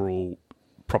 anti-liberal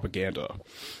propaganda.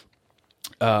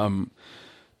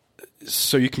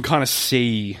 So you can kind of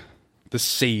see the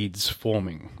seeds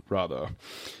forming, rather.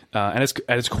 And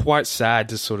it's quite sad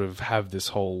to sort of have this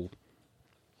whole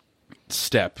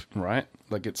step, right?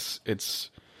 Like it's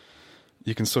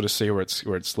you can sort of see where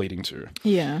it's leading to.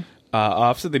 Yeah.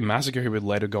 After the massacre, he would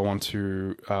later go on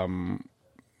to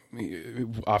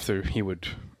after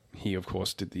he of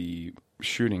course did the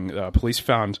shooting. Police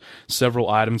found several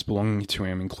items belonging to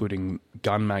him, including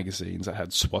gun magazines that had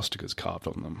swastikas carved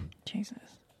on them. Jesus.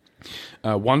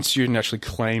 One student actually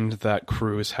claimed that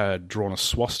Cruz had drawn a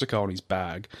swastika on his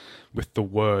bag with the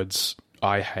words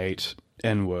 "I hate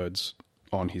N-words"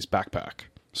 on his backpack.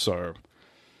 So,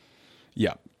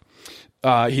 yeah.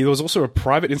 He was also a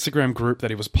private Instagram group that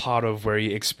he was part of where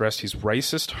he expressed his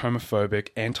racist, homophobic,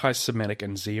 anti-Semitic,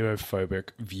 and xenophobic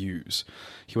views.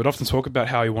 He would often talk about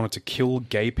how he wanted to kill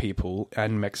gay people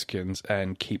and Mexicans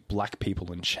and keep black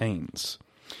people in chains.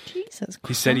 Jesus Christ.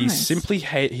 He said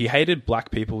he hated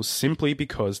black people simply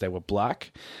because they were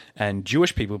black, and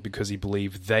Jewish people because he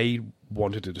believed they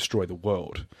wanted to destroy the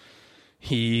world.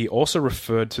 He also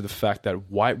referred to the fact that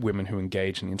white women who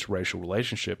engage in interracial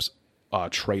relationships are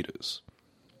traitors.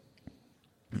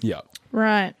 Yeah.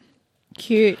 Right.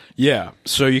 Cute. Yeah.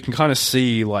 So you can kind of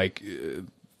see like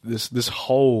this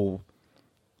whole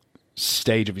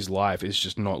stage of his life is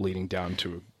just not leading down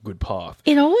to a good path.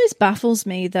 It always baffles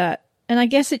me that, and I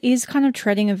guess it is kind of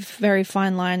treading a very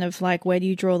fine line of like, where do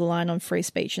you draw the line on free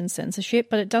speech and censorship?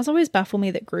 But it does always baffle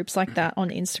me that groups like that on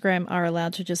Instagram are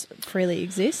allowed to just freely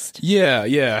exist.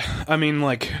 Yeah. I mean,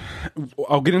 like,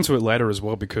 I'll get into it later as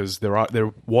well because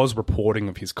there was reporting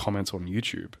of his comments on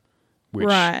YouTube, which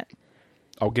right.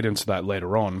 I'll get into that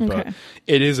later on. But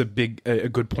it is a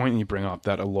good point you bring up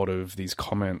that a lot of these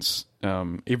comments,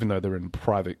 even though they're in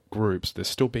private groups, they're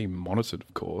still being monitored,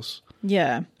 of course.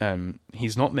 Yeah. And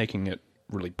he's not making it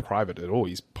really private at all.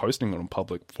 He's posting it on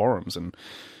public forums and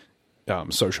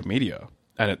social media,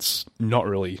 and it's not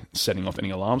really setting off any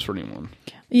alarms for anyone.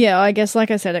 Yeah, I guess, like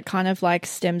I said, it kind of like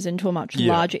stems into a much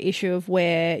larger issue of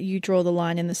where you draw the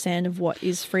line in the sand of what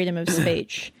is freedom of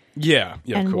speech. Yeah,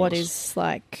 and of course. what is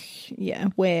like,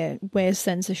 where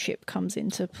censorship comes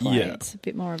into play. Yeah. It's a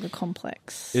bit more of a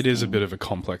complex. It is a bit of a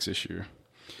complex issue.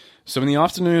 So in the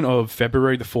afternoon of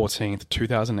February the 14th,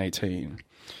 2018,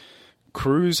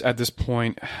 Cruz at this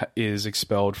point is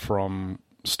expelled from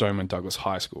Stoneman Douglas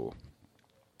High School.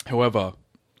 However,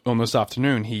 on this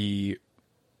afternoon, he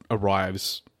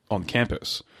arrives on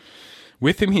campus.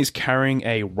 With him, he's carrying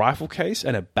a rifle case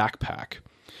and a backpack.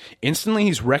 Instantly,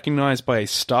 he's recognized by a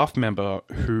staff member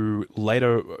who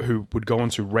would go on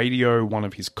to radio one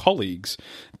of his colleagues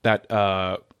that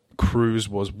Cruz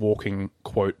was walking,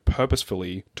 quote,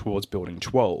 purposefully towards Building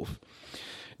 12.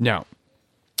 Now,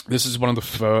 this is one of the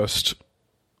first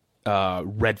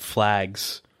red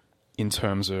flags in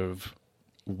terms of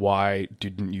why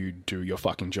didn't you do your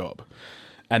fucking job?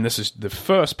 And this is the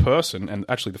first person, and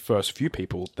actually the first few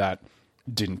people, that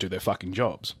didn't do their fucking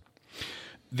jobs.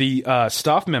 The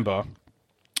staff member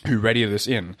who radioed this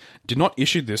in did not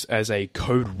issue this as a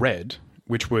code red,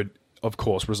 which would, of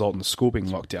course, result in the school being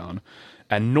locked down,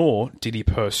 and nor did he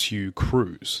pursue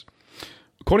Cruz.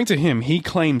 According to him, he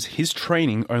claims his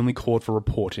training only called for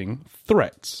reporting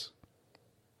threats.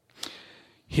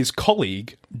 His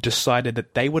colleague decided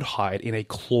that they would hide in a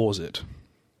closet.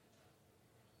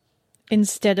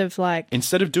 Instead of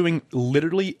doing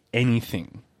literally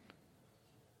anything.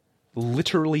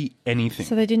 Literally anything.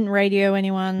 So they didn't radio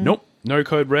anyone? Nope. No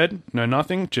code red. No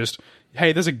nothing. Just,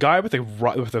 hey, there's a guy with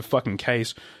a fucking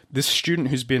case. This student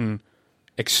who's been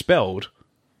expelled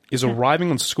is arriving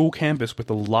on school campus with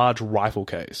a large rifle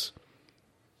case.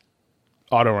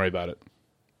 Oh, don't worry about it.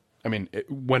 I mean,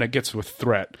 when it gets to a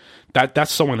threat,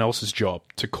 that's someone else's job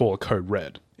to call a code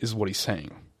red, is what he's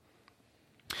saying.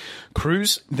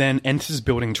 Cruz then enters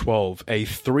Building 12, a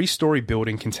 3-story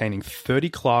building containing 30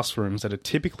 classrooms that are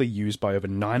typically used by over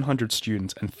 900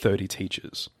 students and 30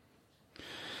 teachers.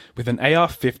 With an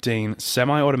AR-15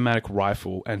 semi-automatic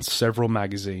rifle and several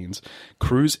magazines,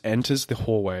 Cruz enters the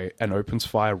hallway and opens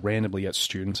fire randomly at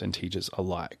students and teachers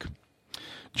alike,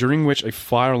 during which a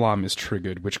fire alarm is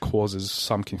triggered, which causes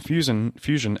some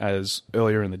confusion as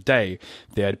earlier in the day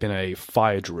there had been a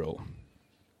fire drill.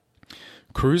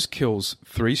 Cruz kills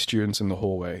 3 students in the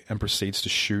hallway and proceeds to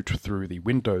shoot through the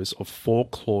windows of 4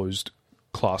 closed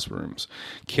classrooms,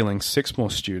 killing 6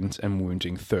 more students and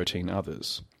wounding 13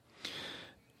 others.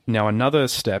 Now, another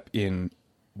step in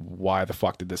why the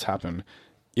fuck did this happen,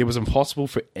 it was impossible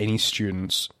for any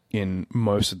students in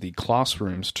most of the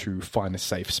classrooms to find a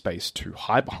safe space to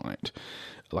hide behind,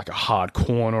 like a hard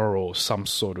corner or some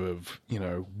sort of,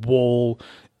 wall,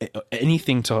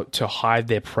 anything to hide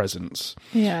their presence.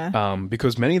 Yeah.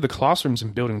 Because many of the classrooms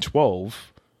in Building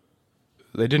 12,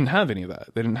 they didn't have any of that.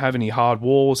 They didn't have any hard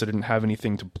walls. They didn't have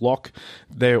anything to block.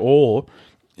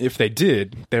 If they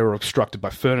did, they were obstructed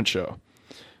by furniture.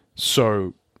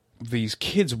 So these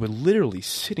kids were literally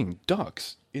sitting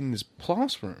ducks in this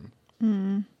classroom.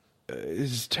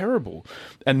 It's terrible.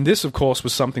 And this, of course,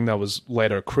 was something that was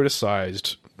later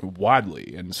criticized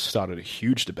widely and started a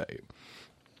huge debate.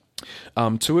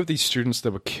 Two of these students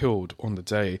that were killed on the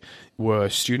day were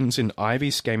students in Ivy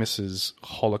Scamus's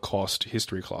Holocaust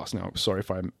history class. Now, sorry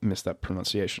if I missed that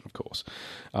pronunciation, of course.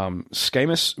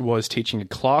 Scamus was teaching a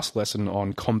class lesson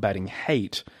on combating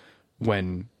hate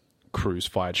when Cruz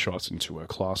fired shots into her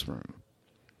classroom.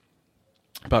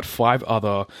 About 5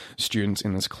 other students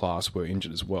in this class were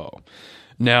injured as well.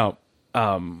 Now,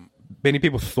 many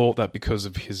people thought that because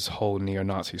of his whole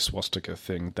neo-Nazi swastika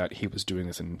thing that he was doing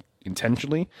this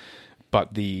intentionally,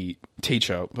 but the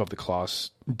teacher of the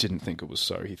class didn't think it was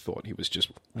so. He thought he was just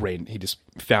he just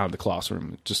found the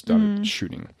classroom and just started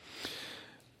shooting.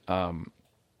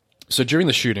 So during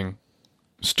the shooting,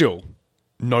 still,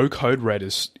 no code red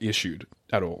is issued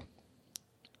at all.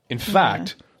 In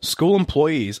fact, school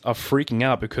employees are freaking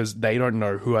out because they don't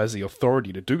know who has the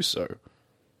authority to do so.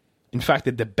 In fact,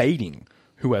 they're debating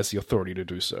who has the authority to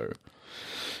do so.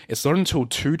 It's not until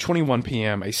 2:21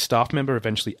 p.m. a staff member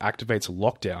eventually activates a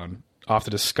lockdown after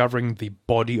discovering the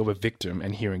body of a victim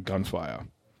and hearing gunfire.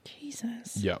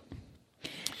 Jesus. Yep.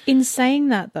 In saying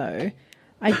that, though,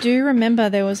 I do remember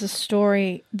there was a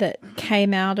story that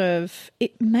came out of...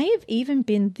 It may have even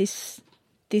been this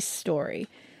story.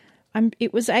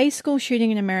 It was a school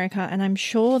shooting in America, and I'm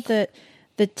sure that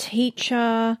the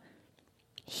teacher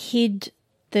hid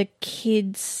the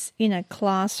kids in a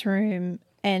classroom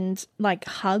and like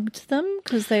hugged them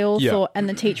because they all thought, and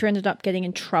the teacher ended up getting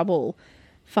in trouble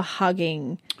for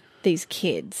hugging these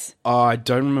kids. I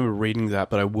don't remember reading that,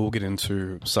 but I will get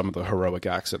into some of the heroic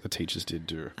acts that the teachers did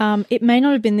do. It may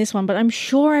not have been this one, but I'm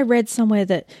sure I read somewhere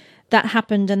that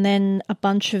happened, and then a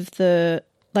bunch of the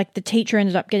teacher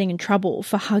ended up getting in trouble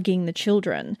for hugging the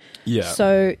children. Yeah.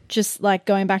 So just like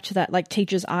going back to that, like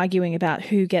teachers arguing about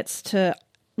who gets to,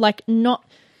 like, not...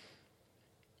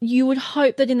 You would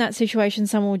hope that in that situation,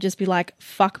 someone would just be like,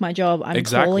 fuck my job, I'm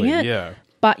calling it. Yeah.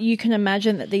 But you can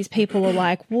imagine that these people are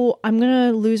like, well, I'm going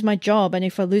to lose my job. And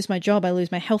if I lose my job, I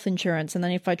lose my health insurance. And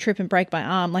then if I trip and break my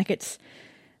arm, like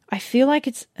I feel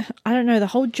like I don't know, the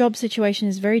whole job situation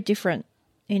is very different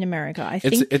in America. I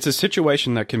think it's a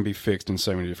situation that can be fixed in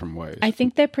so many different ways. I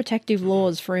think their protective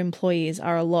laws for employees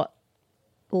are a lot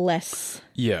less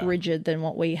rigid than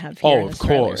what we have here in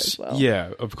Australia as well.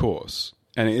 Yeah, of course.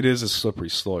 And it is a slippery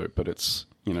slope, but it's,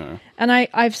 you know. And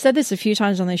I've said this a few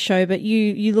times on this show, but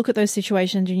you look at those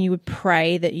situations and you would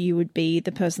pray that you would be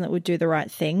the person that would do the right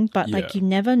thing. But like, you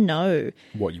never know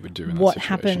what you would do in that what situation.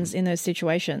 happens in those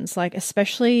situations. Like,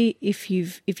 especially if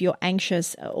you're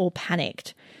anxious or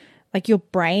panicked, like your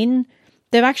brain,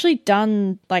 they've actually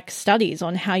done like studies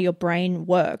on how your brain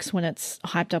works when it's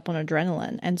hyped up on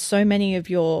adrenaline. And so many of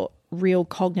your real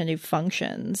cognitive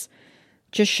functions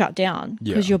just shut down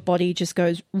because your body just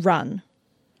goes run.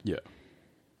 Yeah.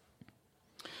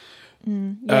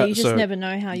 Yeah, you just never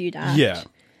know how you'd act. Yeah.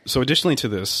 So additionally to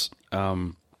this,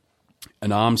 an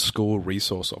armed school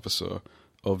resource officer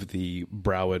of the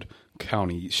Broward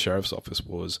County Sheriff's Office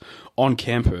was on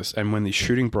campus, and when the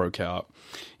shooting broke out,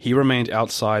 he remained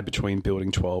outside between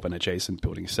Building 12 and adjacent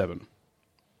Building 7.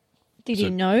 Did he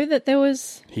know that there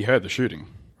was... He heard the shooting.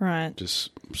 Right.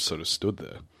 Just sort of stood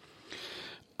there.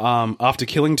 After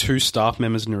killing 2 staff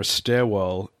members near a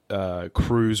stairwell,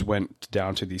 Cruz went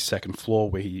down to the second floor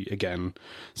where he again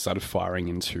started firing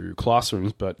into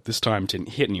classrooms, but this time didn't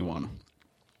hit anyone.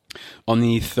 On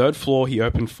the 3rd floor, he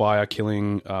opened fire,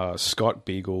 killing Scott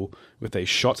Beagle with a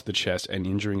shot to the chest and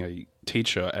injuring a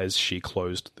teacher as she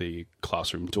closed the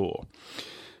classroom door.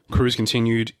 Cruz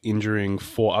continued injuring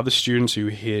 4 other students who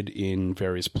hid in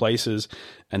various places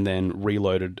and then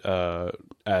reloaded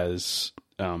as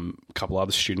a couple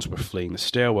other students were fleeing the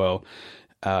stairwell.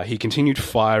 He continued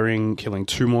firing, killing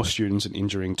 2 more students and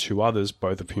injuring 2 others,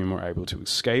 both of whom were able to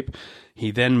escape. He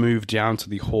then moved down to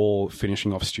the hall,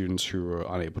 finishing off students who were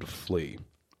unable to flee.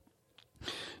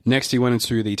 Next, he went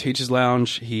into the teacher's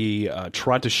lounge. He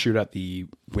tried to shoot at the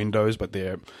windows, but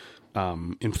they're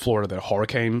in Florida, they're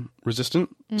hurricane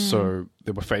resistant, so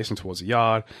they were facing towards the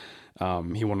yard.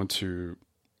 He wanted to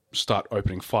start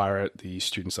opening fire at the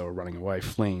students that were running away,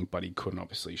 fleeing, but he couldn't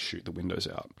obviously shoot the windows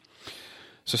out.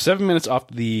 So 7 minutes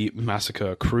after the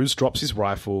massacre, Cruz drops his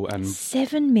rifle and...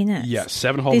 7 minutes? Yeah,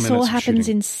 7 whole minutes This all happens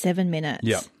shooting. in 7 minutes?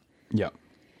 Yeah, yeah.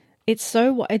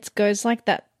 It goes like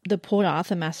that, the Port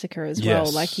Arthur massacre as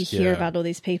well. Like you hear about all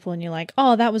these people and you're like,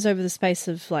 oh, that was over the space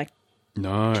of like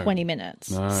 20 minutes.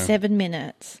 No. 7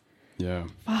 minutes. Yeah.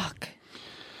 Fuck.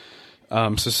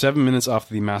 So 7 minutes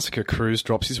after the massacre, Cruz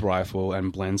drops his rifle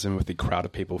and blends in with the crowd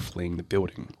of people fleeing the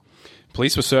building.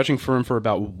 Police were searching for him for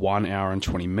about 1 hour and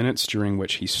 20 minutes, during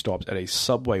which he stopped at a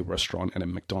Subway restaurant and a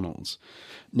McDonald's.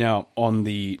 Now, on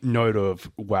the note of,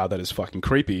 wow, that is fucking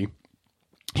creepy,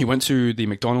 he went to the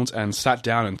McDonald's and sat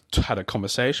down and had a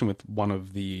conversation with one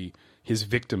of his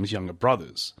victim's younger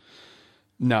brothers.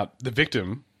 Now, the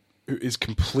victim is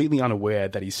completely unaware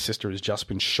that his sister has just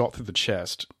been shot through the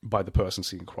chest by the person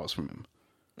sitting across from him.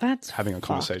 That's having a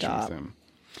conversation with him.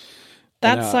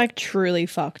 That's like truly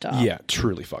fucked up. Yeah,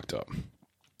 truly fucked up.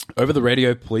 Over the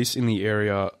radio, police in the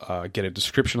area get a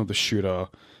description of the shooter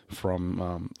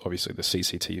from obviously the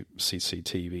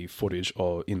CCTV footage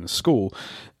in the school,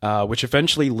 which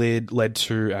eventually led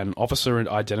to an officer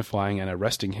identifying and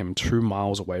arresting him 2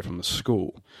 miles away from the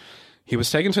school. He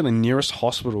was taken to the nearest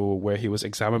hospital, where he was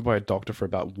examined by a doctor for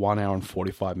about 1 hour and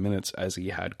 45 minutes as he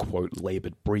had, quote,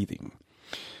 labored breathing.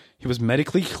 He was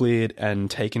medically cleared and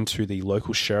taken to the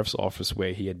local sheriff's office,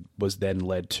 where he was then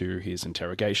led to his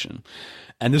interrogation.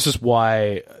 And this is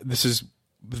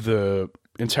the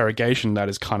interrogation that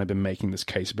has kind of been making this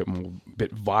case a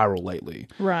bit viral lately.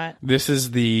 Right. This is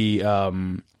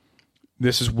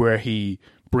where he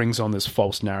brings on this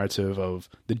false narrative of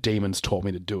the demons told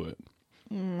me to do it.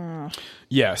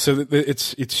 Yeah, so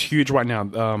it's huge right now.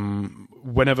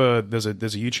 Whenever there's a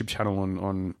YouTube channel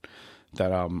on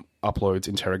that uploads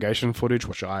interrogation footage,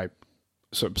 which I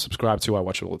subscribe to, I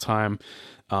watch it all the time.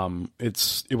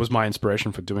 It was my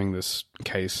inspiration for doing this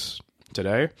case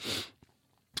today.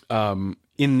 In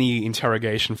the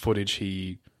interrogation footage,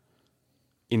 he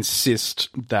insists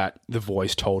that the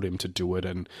voice told him to do it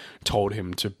and told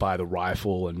him to buy the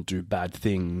rifle and do bad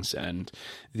things, and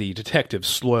the detective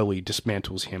slowly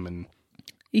dismantles him and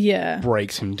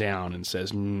breaks him down and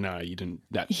says, no, you didn't,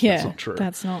 that's not true.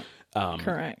 That's not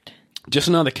correct. Just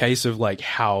another case of like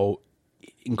how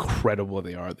incredible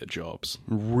they are at their jobs.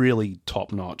 Really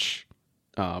top-notch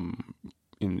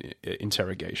in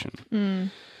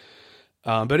interrogation.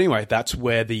 But anyway, that's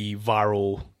where the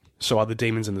viral "so are the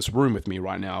demons in this room with me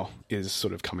right now" is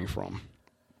sort of coming from.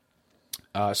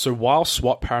 So while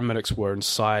SWAT paramedics were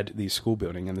inside the school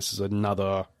building, and this is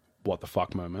another what the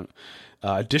fuck moment,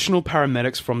 additional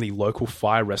paramedics from the local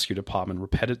fire rescue department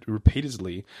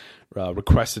repeatedly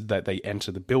requested that they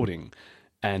enter the building,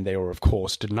 and they were of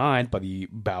course denied by the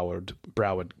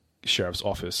Broward Sheriff's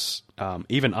Office,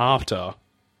 even after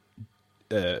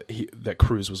that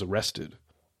Cruz was arrested.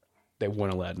 They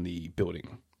weren't allowed in the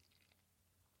building.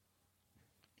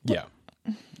 Yeah,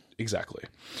 exactly.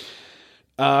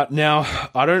 Now,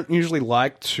 I don't usually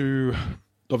like to...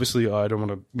 Obviously, I don't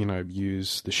want to,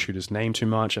 use the shooter's name too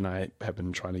much, and I have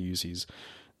been trying to use his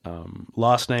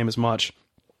last name as much.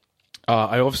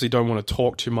 I obviously don't want to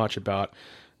talk too much about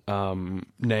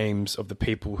names of the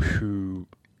people who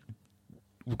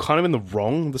were kind of in the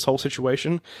wrong in this whole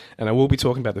situation, and I will be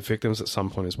talking about the victims at some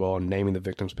point as well, and naming the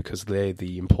victims because they're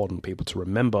the important people to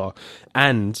remember,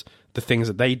 and the things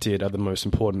that they did are the most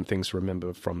important things to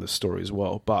remember from this story as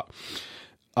well. But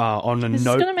on a this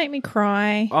note, is going to make me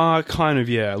cry. Kind of,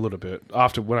 yeah, a little bit.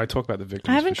 After when I talk about the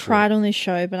victims, I haven't cried on this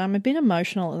show, but I'm a bit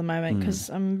emotional at the moment because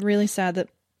I'm really sad that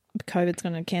COVID's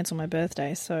going to cancel my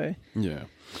birthday. So yeah,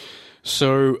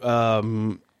 so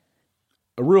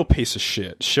a real piece of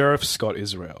shit, Sheriff Scott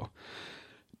Israel.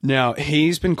 Now,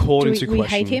 he's been called into question. We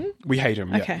hate him? We hate him,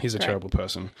 yeah. Okay, he's a great. terrible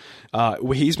person.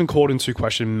 He's been called into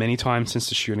question many times since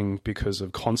the shooting because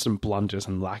of constant blunders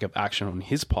and lack of action on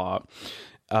his part.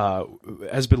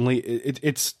 It's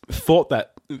thought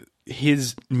that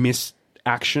his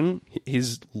misaction,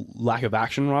 his lack of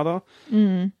action rather,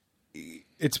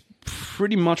 it's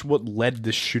pretty much what led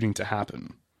this shooting to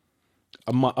happen.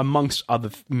 Amongst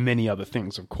many other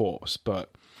things, of course,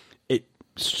 but it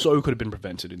so could have been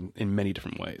prevented in many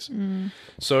different ways.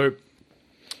 So,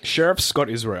 Sheriff Scott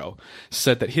Israel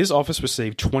said that his office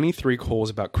received 23 calls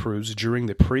about Cruz during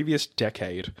the previous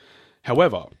decade.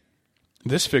 However,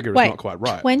 this figure is not quite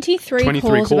right. 23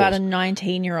 calls about a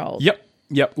 19-year-old.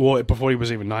 Yep. Well, before he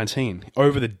was even 19.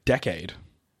 Over the decade.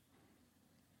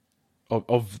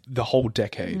 Of the whole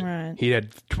decade. Right. He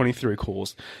had 23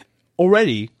 calls.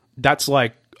 Already, that's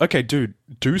like, okay, dude,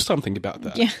 do something about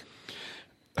that. Yeah.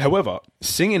 However,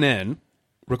 CNN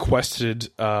requested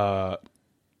to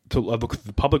look at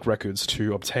the public records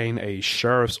to obtain a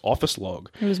sheriff's office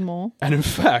log. It was more. And in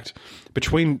fact,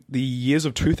 between the years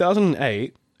of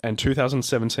 2008 and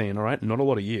 2017, all right, not a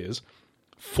lot of years,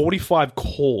 45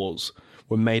 calls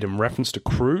were made in reference to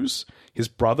Cruz, his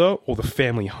brother, or the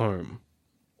family home.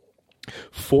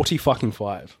 40 fucking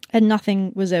 5. And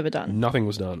nothing was ever done. Nothing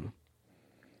was done.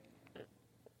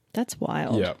 That's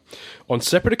wild. Yeah. On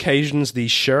separate occasions, the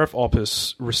sheriff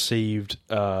office received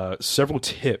several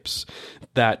tips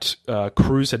that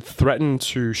Cruz had threatened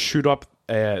to shoot up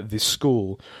the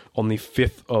school on the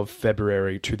 5th of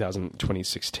February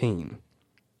 2016.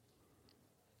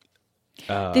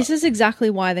 This is exactly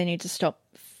why they need to stop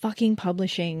fucking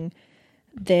publishing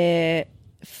their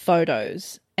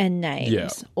photos and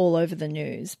names all over the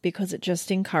news, because it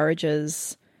just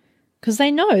encourages... Because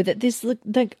they know that this...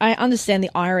 I understand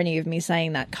the irony of me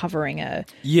saying that, covering a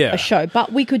show,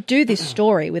 but we could do this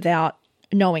story without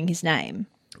knowing his name.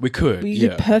 We could, We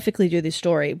could perfectly do this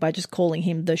story by just calling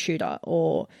him the shooter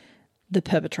or the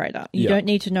perpetrator. You don't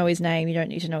need to know his name. You don't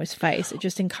need to know his face. It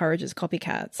just encourages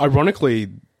copycats.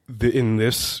 Ironically, in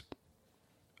this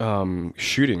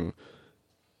shooting,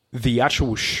 the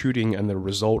actual shooting and the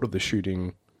result of the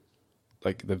shooting,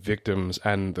 like the victims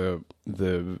and the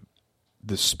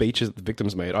speeches that the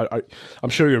victims made, I'm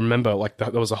sure you remember, like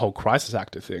there was a whole crisis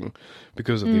actor thing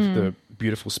because of the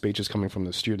beautiful speeches coming from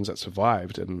the students that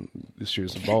survived and the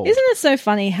students involved. Isn't it so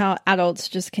funny how adults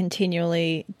just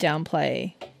continually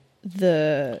downplay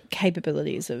the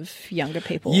capabilities of younger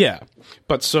people? Yeah.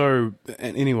 But so,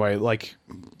 anyway, like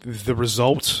the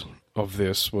result of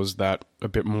this was that a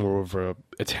bit more of a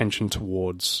attention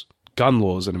towards gun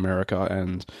laws in America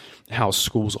and how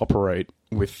schools operate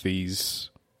with these,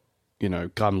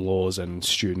 gun laws and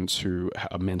students who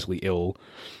are mentally ill.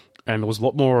 And there was a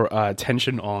lot more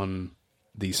attention on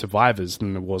the survivors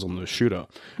than there was on the shooter.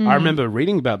 I remember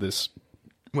reading about this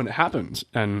when it happened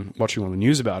and watching on the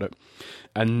news about it.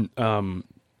 And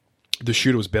the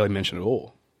shooter was barely mentioned at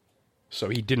all. So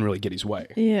he didn't really get his way.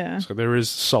 Yeah. So there is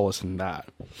solace in that.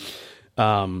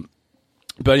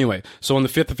 But anyway, so on the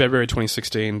 5th of February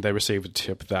 2016, they received a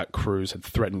tip that Cruz had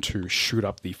threatened to shoot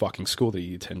up the fucking school that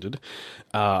he attended.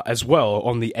 As well,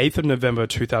 on the 8th of November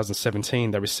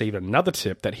 2017, they received another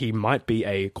tip that he might be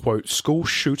a, quote, school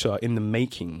shooter in the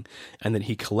making, and that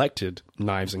he collected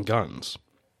knives and guns.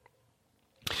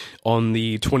 On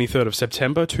the 23rd of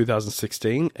September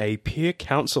 2016, a peer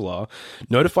counselor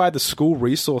notified the school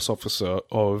resource officer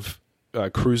of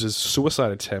Cruz's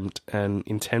suicide attempt and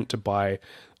intent to buy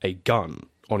a gun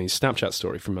on his Snapchat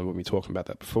story. If you remember me talking about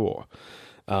that before.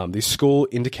 The school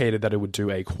indicated that it would do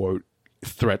a, quote,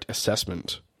 threat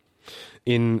assessment.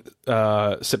 In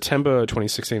September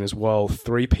 2016 as well,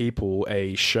 3 people,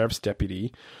 a sheriff's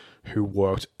deputy who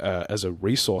worked as a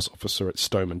resource officer at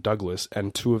Stoneman Douglas,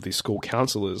 and 2 of the school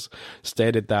counselors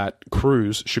stated that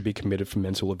Cruz should be committed for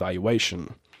mental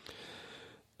evaluation.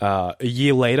 A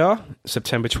year later,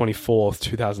 September 24th,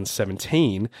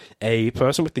 2017, a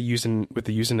person with the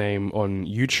username on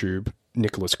YouTube,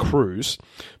 Nicholas Cruz,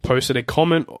 posted a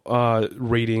comment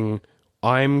reading,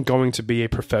 "I'm going to be a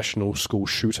professional school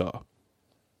shooter."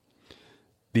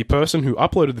 The person who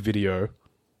uploaded the video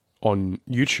on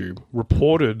YouTube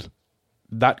reported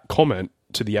that comment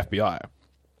to the FBI.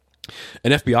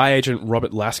 An FBI agent,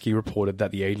 Robert Lasky, reported that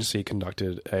the agency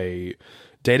conducted a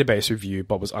database review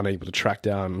but was unable to track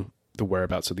down the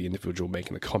whereabouts of the individual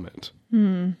making the comment.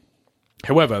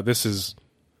 However, this is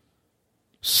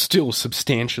still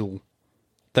substantial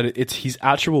that it's his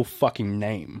actual fucking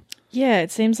name. Yeah,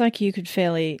 it seems like you could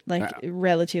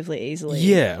relatively easily.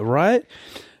 Yeah, right?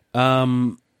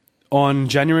 On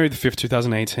January the 5th,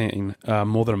 2018,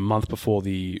 more than a month before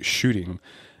the shooting,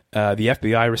 the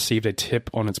FBI received a tip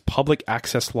on its public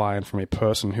access line from a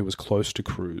person who was close to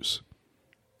Cruz.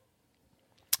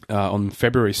 On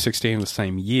February 16 of the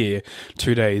same year,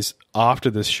 2 days after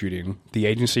this shooting, the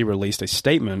agency released a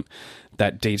statement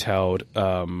that detailed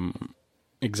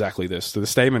exactly this. So the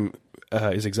statement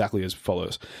is exactly as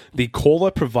follows. The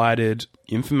caller provided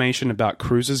information about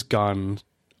Cruz's gun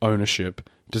ownership,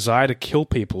 desire to kill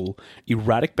people,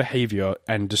 erratic behavior,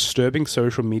 and disturbing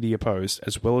social media posts,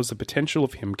 as well as the potential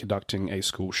of him conducting a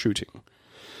school shooting.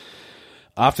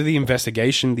 After the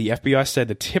investigation, the FBI said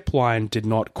the tip line did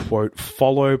not, quote,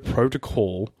 follow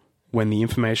protocol when the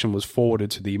information was forwarded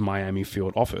to the Miami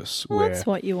field office. Well, that's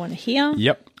what you want to hear.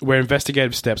 Yep, where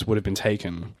investigative steps would have been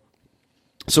taken.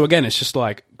 So again, it's just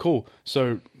like, cool.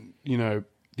 So, the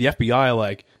FBI are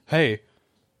like, hey,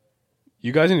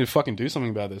 you guys need to fucking do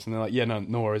something about this. And they're like, yeah,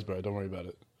 no worries, bro. Don't worry about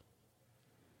it.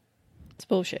 It's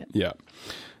bullshit. Yeah.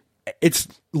 It's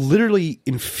literally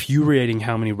infuriating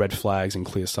how many red flags and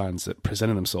clear signs that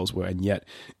presented themselves were, and yet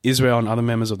Israel and other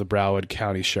members of the Broward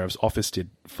County Sheriff's Office did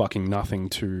fucking nothing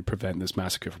to prevent this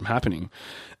massacre from happening,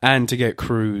 and to get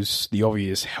Cruz the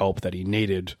obvious help that he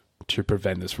needed to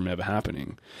prevent this from ever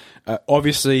happening.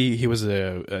 Obviously, he was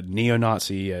a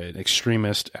neo-Nazi, an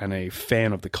extremist, and a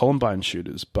fan of the Columbine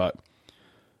shooters, but,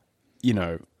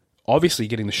 obviously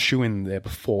getting the shoe in there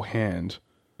beforehand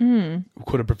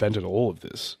could have prevented all of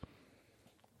this.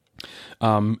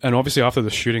 And obviously after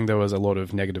the shooting, there was a lot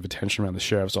of negative attention around the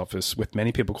sheriff's office, with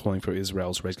many people calling for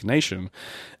Israel's resignation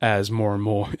as more and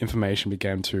more information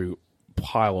began to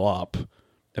pile up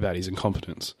about his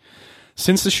incompetence.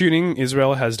 Since the shooting,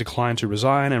 Israel has declined to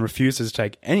resign and refuses to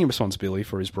take any responsibility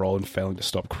for his role in failing to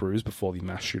stop Cruz before the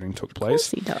mass shooting took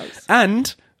place. Of course he does.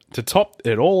 And to top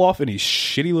it all off in his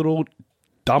shitty little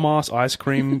dumbass ice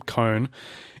cream cone,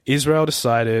 Israel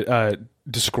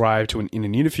described in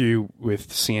an interview with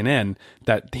CNN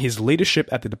that his leadership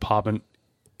at the department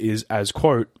is, as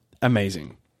quote,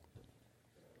 amazing.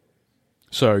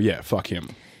 So yeah, fuck him.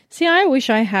 See, I wish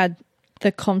I had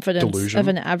the confidence Delusion. of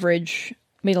an average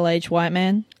middle-aged white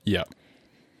man. Yeah.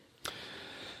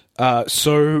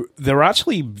 So there are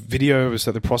actually videos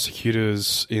that the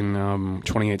prosecutors in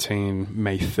 2018,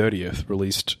 May 30th,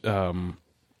 released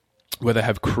where they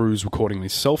have Cruz recording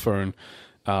his cell phone.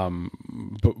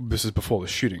 But this is before the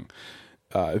shooting.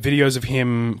 Videos of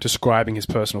him describing his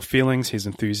personal feelings, his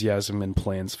enthusiasm and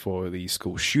plans for the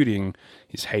school shooting,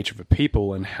 his hatred for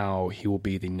people, and how he will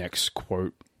be the next,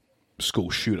 quote, school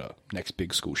shooter, next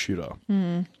big school shooter.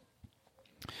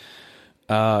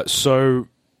 So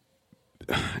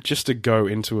just to go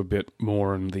into a bit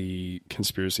more on the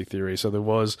conspiracy theory. So there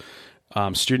was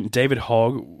student David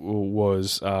Hogg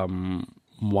was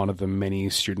one of the many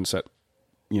students that,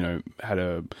 you know, had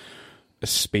a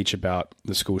speech about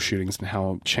the school shootings and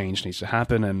how change needs to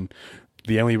happen. And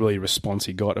the only really response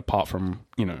he got, apart from,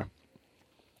 you know,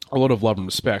 a lot of love and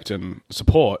respect and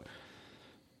support,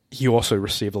 he also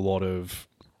received a lot of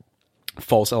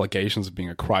false allegations of being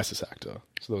a crisis actor.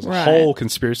 So there was a whole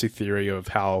conspiracy theory of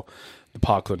how the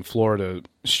Parkland, Florida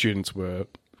students were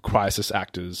crisis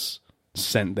actors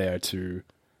sent there to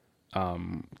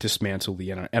dismantle the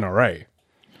NRA.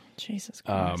 Jesus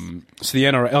Christ. So the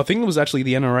NRA, I think it was actually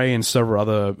the NRA and several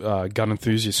other gun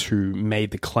enthusiasts who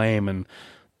made the claim and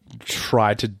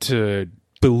tried to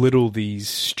belittle these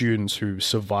students who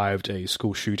survived a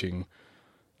school shooting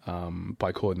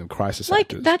by calling them crisis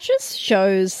actors. That just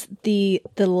shows the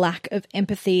lack of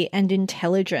empathy and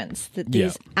intelligence that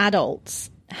these adults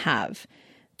have,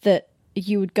 that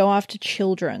you would go after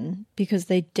children because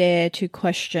they dare to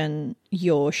question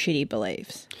your shitty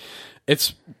beliefs.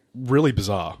 It's really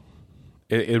bizarre.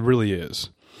 It really is.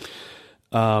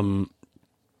 So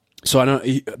I know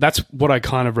that's what I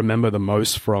kind of remember the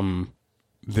most from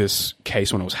this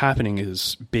case when it was happening,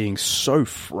 is being so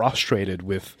frustrated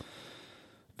with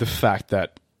the fact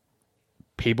that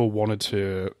people wanted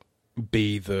to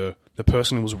be the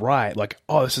person who was right. Like,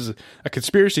 oh, this is a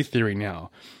conspiracy theory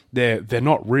now. They're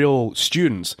not real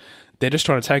students. They're just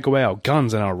trying to take away our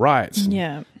guns and our rights.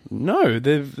 Yeah. No,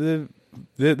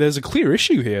 there's a clear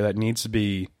issue here that needs to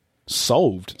be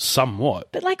solved somewhat.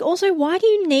 But, like, also, why do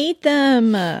you need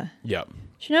them? Yeah. Do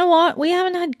you know what? We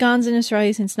haven't had guns in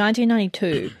Australia since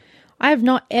 1992. I have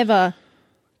not ever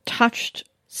touched,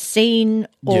 seen,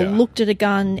 or looked at a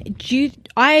gun.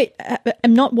 I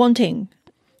am not wanting.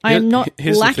 I am not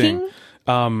lacking.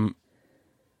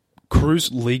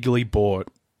 Cruz legally bought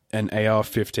an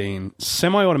AR-15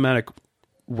 semi-automatic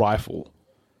rifle.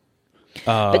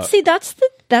 But see, that's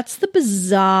the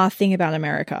bizarre thing about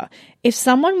America. If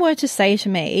someone were to say to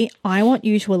me, I want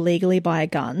you to illegally buy a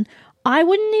gun, I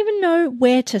wouldn't even know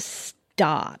where to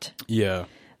start. Yeah.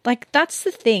 Like, that's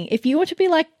the thing. If you were to be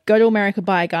like, go to America,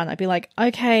 buy a gun, I'd be like,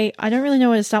 okay, I don't really know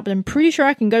where to start, but I'm pretty sure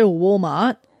I can go to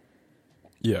Walmart.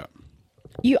 Yeah.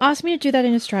 You ask me to do that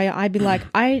in Australia, I'd be like,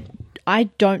 I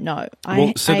don't know.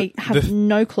 I have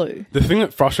no clue. The thing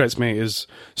that frustrates me is,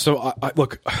 so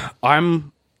look,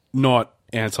 I'm not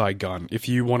anti-gun. If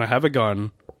you want to have a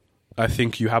gun, I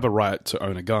think you have a right to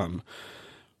own a gun.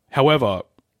 However,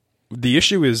 the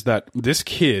issue is that this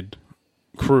kid,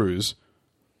 Cruz,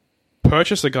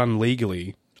 purchased a gun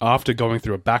legally after going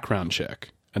through a background check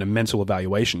and a mental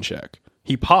evaluation check.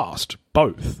 He passed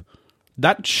both.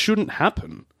 That shouldn't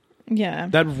happen. Yeah.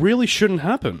 That really shouldn't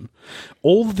happen.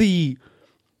 All his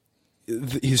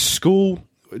school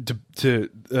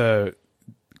to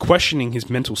questioning his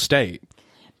mental state.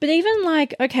 But even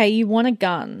like, okay, you want a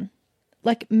gun,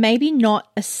 like maybe not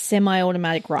a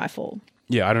semi-automatic rifle.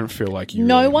 Yeah, I don't feel like you.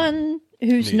 No one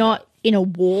who's not in a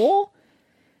war,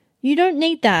 you don't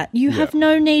need that. You have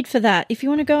no need for that. If you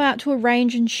want to go out to a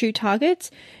range and shoot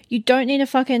targets, you don't need a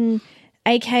fucking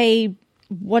AK,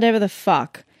 whatever the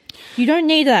fuck. You don't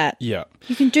need that. Yeah.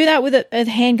 You can do that with a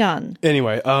handgun.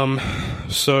 Anyway,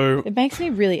 so it makes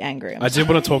me really angry. I did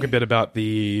want to talk a bit about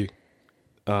the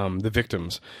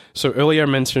victims. So earlier I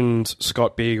mentioned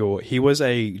Scott Beagle. He was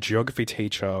a geography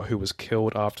teacher who was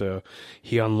killed after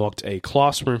he unlocked a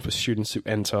classroom for students to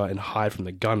enter and hide from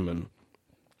the gunman.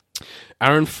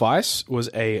 Aaron Feiss was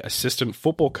a assistant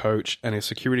football coach and a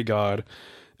security guard,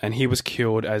 and he was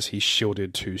killed as he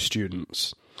shielded 2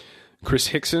 students. Chris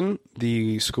Hickson,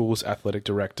 the school's athletic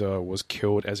director, was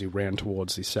killed as he ran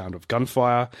towards the sound of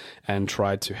gunfire and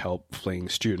tried to help fleeing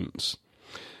students.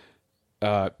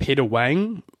 Peter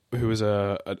Wang, who was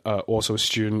also a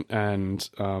student and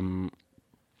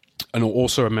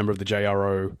also a member of the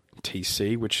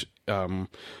JROTC, which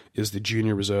is the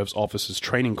Junior Reserves Officers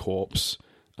Training Corps,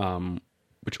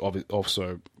 which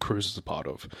also Cruz is a part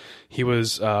of. He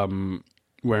was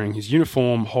wearing his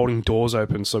uniform, holding doors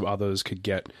open so others could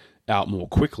get out more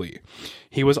quickly.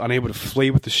 He was unable to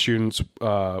flee with the students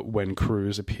when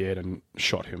Cruz appeared and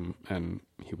shot him, and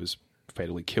he was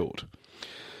fatally killed.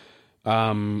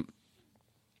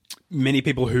 Many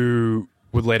people who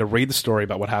would later read the story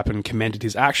about what happened commended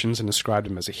his actions and described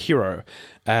him as a hero.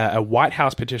 A White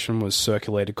House petition was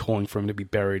circulated calling for him to be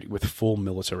buried with full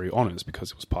military honors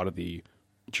because it was part of the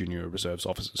Junior Reserves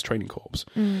Officers Training Corps.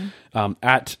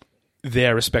 At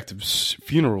their respective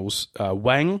funerals,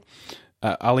 Wang,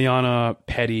 Aliana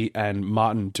Petty, and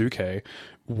Martin Duque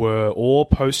were all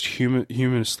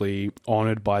posthumously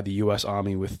honored by the U.S.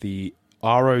 Army with the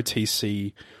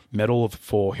ROTC Medal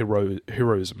for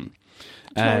Heroism.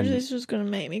 And this was going to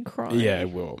make me cry. Yeah,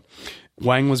 it will.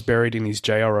 Wang was buried in his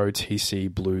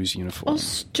JROTC Blues uniform. Oh,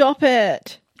 stop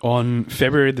it. On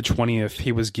February the 20th,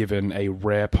 he was given a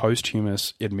rare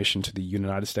posthumous admission to the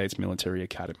United States Military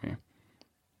Academy.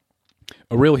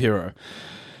 A real hero.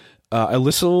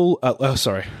 Alyssa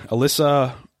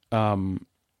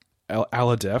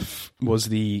Aladef was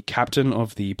the captain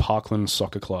of the Parkland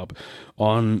Soccer Club.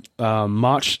 On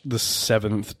March the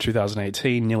 7th,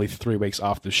 2018, nearly 3 weeks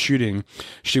after the shooting,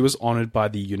 she was honored by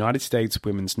the United States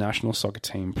women's national soccer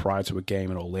team prior to a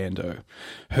game in Orlando.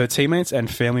 Her teammates and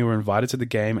family were invited to the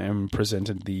game and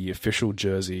presented the official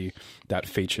jersey that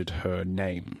featured her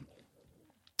name.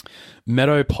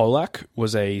 Meadow Polak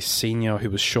was a senior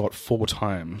who was shot 4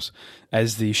 times.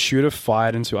 As the shooter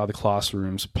fired into other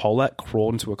classrooms, Polak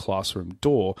crawled into a classroom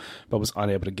door but was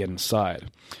unable to get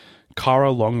inside. Kara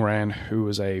Longran, who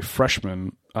was a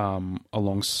freshman,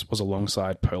 was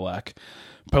alongside Polak.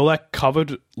 Polak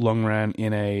covered Longran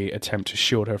in an attempt to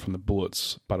shield her from the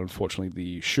bullets, but unfortunately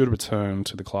the shooter returned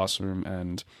to the classroom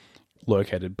and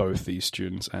located both these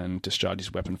students and discharged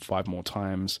his weapon 5 more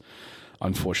times,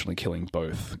 unfortunately killing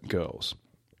both girls.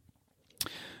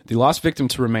 The last victim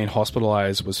to remain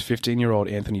hospitalized was 15-year-old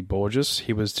Anthony Borges.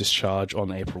 He was discharged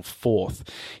on April 4th.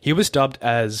 He was dubbed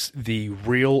as the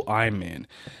real Iron Man.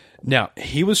 Now,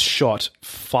 he was shot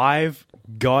 5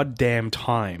 goddamn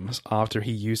times after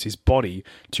he used his body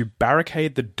to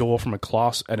barricade the door from a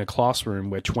classroom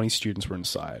where 20 students were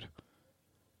inside.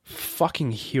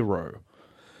 Fucking hero.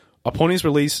 Upon his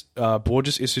release,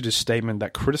 Borges issued a statement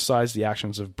that criticized the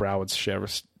actions of Broward's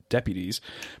sheriff's deputies,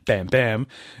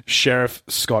 Sheriff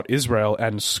Scott Israel,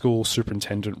 and school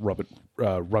superintendent Robert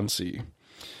Runcie.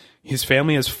 His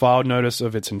family has filed notice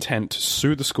of its intent to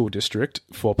sue the school district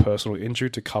for personal injury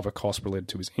to cover costs related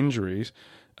to his injuries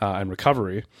and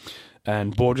recovery,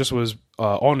 and Borges was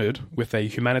honored with a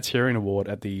humanitarian award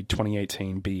at the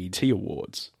 2018 BET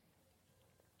Awards.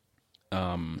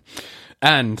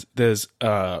 And there's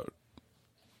a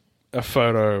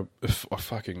photo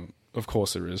of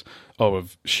course there is,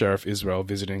 of Sheriff Israel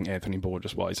visiting Anthony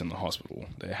Borges while he's in the hospital.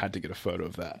 They had to get a photo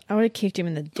of that. I would have kicked him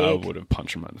in the dick. I would have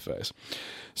punched him right in the face.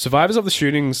 Survivors of the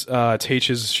shootings,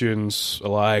 teachers, students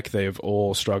alike, they've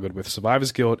all struggled with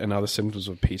survivor's guilt and other symptoms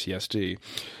of PTSD.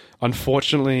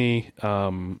 Unfortunately,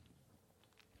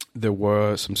 there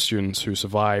were some students who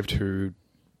survived who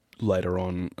later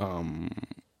on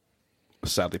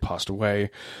sadly passed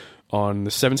away. On the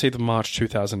 17th of March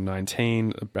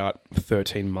 2019, about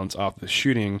 13 months after the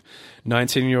shooting,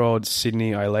 19-year-old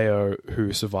Sydney Ileo,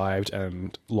 who survived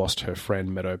and lost her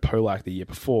friend Meadow Polak the year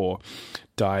before,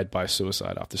 died by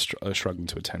suicide after struggling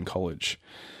to attend college.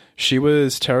 She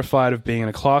was terrified of being in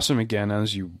a classroom again,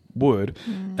 as you would,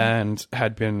 and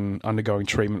had been undergoing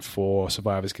treatment for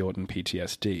survivor's guilt and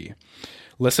PTSD.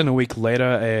 Less than a week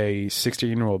later, a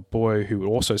 16-year-old boy who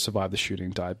also survived the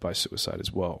shooting died by suicide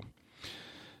as well.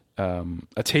 The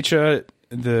teacher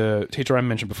I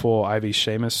mentioned before, Ivy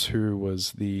Shamus, who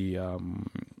was the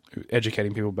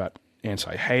educating people about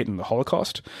anti-hate and the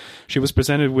Holocaust, she was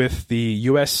presented with the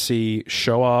USC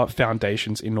Shoah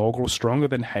Foundation's inaugural Stronger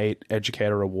Than Hate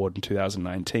Educator Award in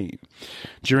 2019.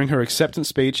 During her acceptance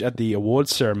speech at the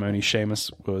awards ceremony,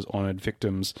 Shamus was honored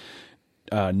victims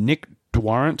Nick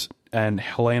Dwarrant and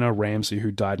Helena Ramsey, who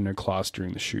died in her class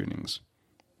during the shootings.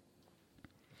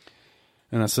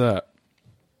 And that's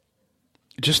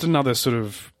just another sort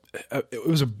of... it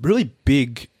was a really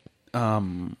big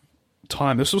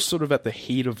time. This was sort of at the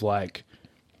heat of like,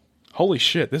 holy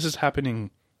shit, this is happening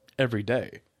every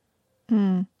day.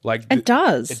 Like it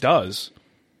does. It does.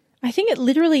 I think it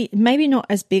literally, maybe not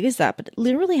as big as that, but it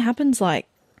literally happens like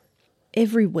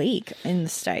every week in the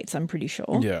States, I'm pretty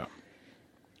sure. Yeah.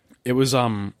 It was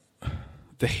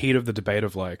the heat of the debate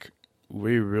of like,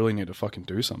 we really need to fucking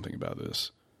do something about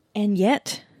this. And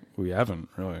yet... we haven't,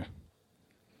 really.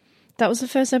 That was the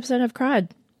first episode I've cried.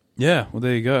 Yeah, well,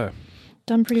 there you go.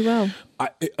 Done pretty well.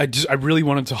 I really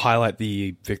wanted to highlight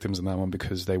the victims in that one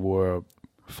because they were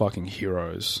fucking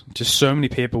heroes. Just so many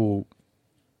people,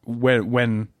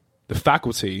 when the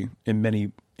faculty in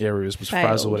many areas was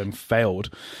frazzled and failed,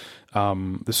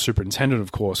 the superintendent,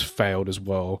 of course, failed as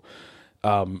well.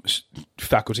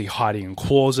 Faculty hiding in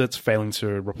closets, failing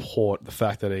to report the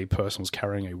fact that a person was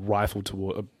carrying a rifle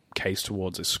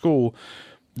towards a school.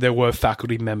 There were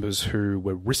faculty members who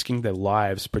were risking their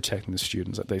lives protecting the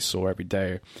students that they saw every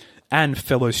day, and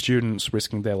fellow students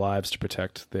risking their lives to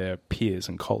protect their peers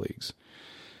and colleagues.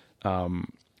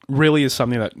 Really is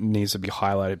something that needs to be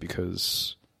highlighted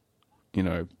because, you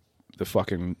know, the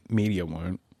fucking media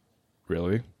won't,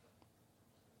 really.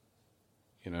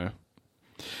 You know?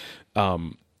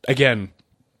 Again,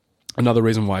 another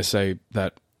reason why I say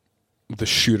that the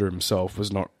shooter himself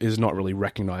is not really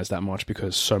recognized that much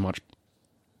because so much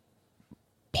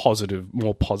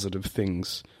more positive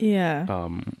things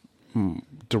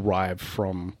derive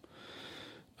from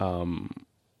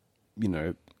you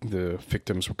know, the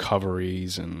victims'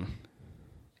 recoveries and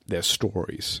their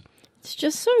stories. It's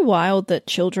just so wild that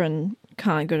children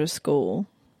can't go to school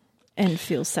and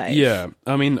feel safe. Yeah,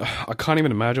 I mean, I can't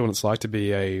even imagine what it's like to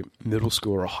be a middle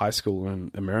school or a high school in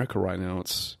America right now.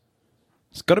 It's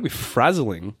got to be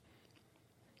frazzling.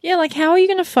 Yeah, like how are you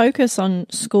going to focus on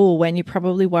school when you're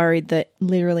probably worried that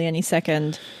literally any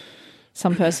second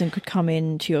some person could come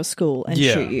into your school and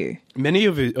shoot you? Many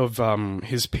of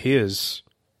his peers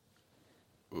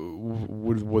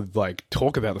would like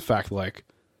talk about the fact like,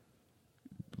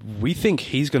 we think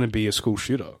he's going to be a school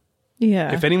shooter.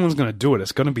 Yeah. If anyone's going to do it,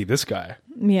 it's going to be this guy.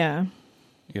 Yeah.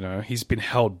 You know, he's been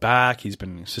held back. He's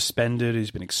been suspended.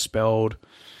 He's been expelled.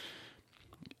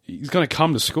 He's going to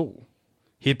come to school.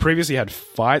 He had previously had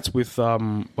fights with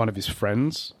one of his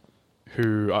friends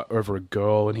who over a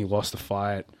girl, and he lost the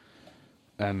fight.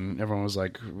 And everyone was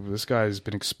like, this guy's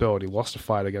been expelled. He lost a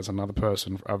fight against another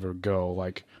person over a girl.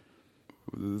 Like,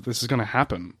 this is going to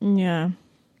happen. Yeah.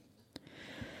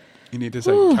 You need to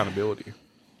take accountability.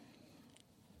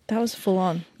 That was full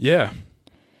on. Yeah.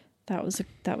 That was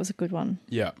a good one.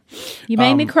 Yeah. You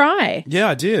made me cry. Yeah,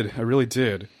 I did. I really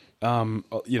did. You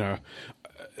know,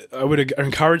 I would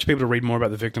encourage people to read more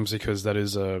about the victims because it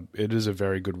is a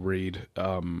very good read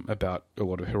about a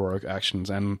lot of heroic actions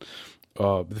and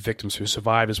the victims who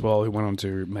survived as well, who went on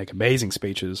to make amazing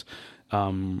speeches.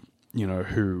 You know,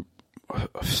 who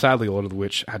sadly a lot of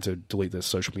which had to delete their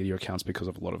social media accounts because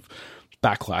of a lot of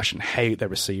backlash and hate they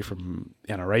received from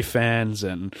NRA fans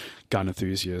and gun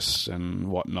enthusiasts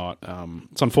and whatnot.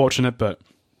 It's unfortunate, but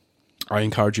I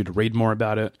encourage you to read more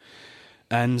about it.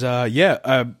 And I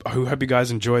hope you guys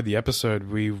enjoyed the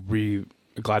episode. We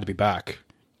are glad to be back.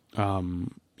 You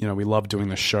know, we love doing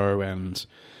the show, and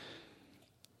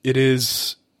it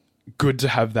is good to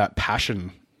have that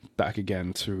passion back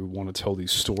again to want to tell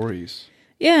these stories.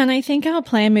 Yeah, and I think our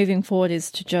plan moving forward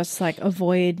is to just like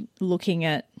avoid looking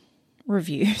at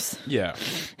reviews. Yeah.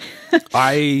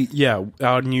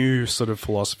 Our new sort of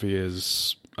philosophy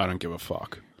is I don't give a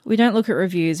fuck. We don't look at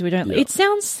reviews. We don't. Yeah. It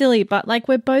sounds silly, but like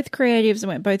we're both creatives,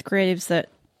 and we're both creatives that,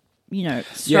 you know,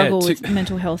 struggle with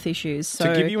mental health issues.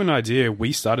 So to give you an idea,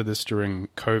 we started this during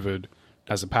COVID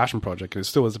as a passion project, and it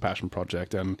still is a passion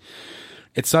project, and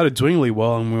it started doing really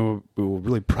well, and we were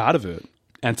really proud of it.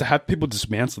 And to have people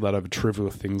dismantle that over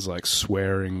trivial things like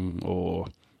swearing or,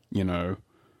 you know,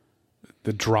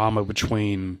 the drama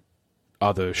between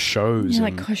other shows. Yeah,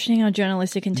 like questioning our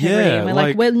journalistic integrity. Yeah, and we're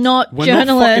like, we're not journalists.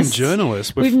 Not fucking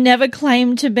journalists. We've never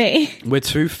claimed to be. We're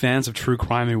two fans of true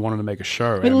crime who wanted to make a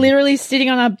show. We're literally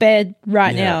sitting on our bed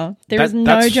right now. There is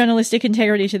no journalistic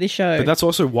integrity to this show. But that's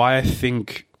also why I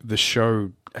think the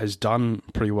show has done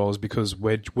pretty well, is because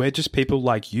we're just people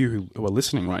like you who are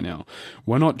listening right now.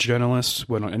 We're not journalists.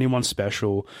 We're not anyone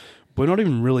special. We're not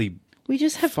even really. We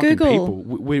just have fucking Google.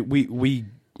 People.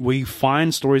 We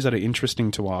find stories that are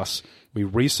interesting to us. We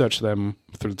research them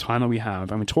through the time that we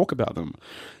have, and we talk about them.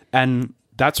 And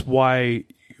that's why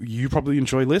you probably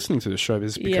enjoy listening to the show,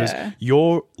 is because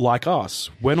you're like us.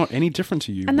 We're not any different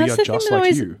to you. And we that's are the just thing that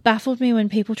like always baffled me when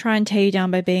people try and tear you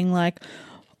down by being like,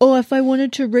 oh, if I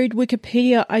wanted to read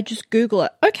Wikipedia, I just Google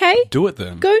it. Okay. Do it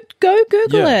then. Go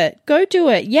Google Yeah. it. Go do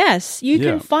it. Yes, you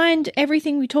Yeah. can find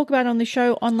everything we talk about on the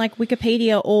show on like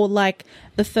Wikipedia or like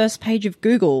the first page of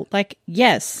Google. Like,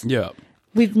 yes, Yeah.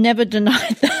 we've never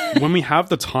denied that. When we have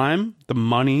the time, the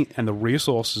money, and the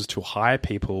resources to hire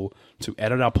people to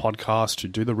edit our podcast, to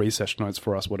do the research notes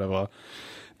for us, whatever,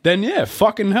 then yeah,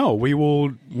 fucking hell, we will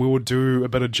do a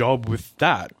better job with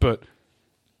that. But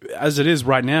as it is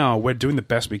right now, we're doing the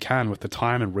best we can with the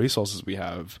time and resources we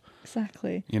have.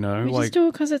 Exactly. You know, We like just do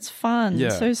it because it's fun. Yeah.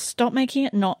 So stop making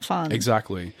it not fun.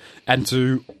 exactly. And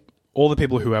to all the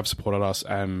people who have supported us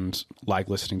and like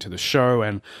listening to the show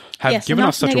and have Yes, given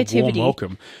us such enough a warm negativity.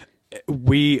 welcome,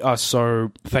 we are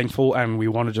so thankful, and we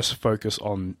want to just focus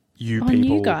on you On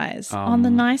people, you guys, on the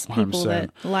nice people 100%. that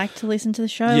like to listen to the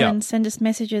show Yeah. and send us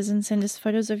messages and send us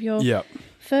photos of your Yeah.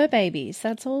 fur babies.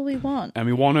 That's all we want. And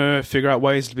we want to figure out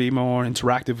ways to be more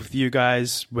interactive with you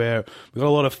guys, where we've got a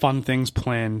lot of fun things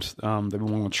planned that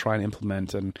we want to try and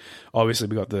implement. And obviously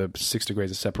we got the 6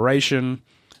 degrees of separation,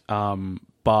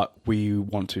 but we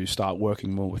want to start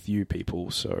working more with you people.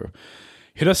 So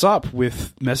hit us up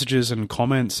with messages and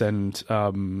comments and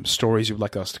stories you'd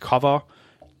like us to cover.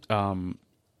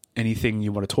 Anything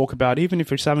you want to talk about, even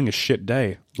if you're just having a shit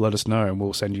day, let us know and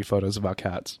we'll send you photos of our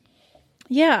cats.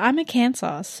 Yeah, I'm a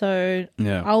Cancer, so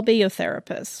Yeah. I'll be your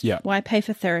therapist. Yeah. Why pay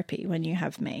for therapy when you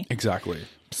have me? Exactly.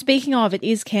 Speaking of, it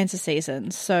is Cancer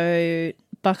season, so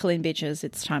buckle in, bitches.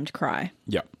 It's time to cry.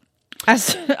 Yeah.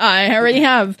 As I already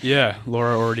have. Yeah,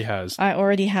 Laura already has. I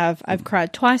already have. I've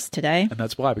cried twice today. And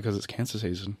that's why, because it's cancer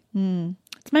season.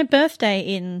 It's my birthday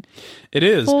in It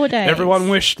is. 4 days. Everyone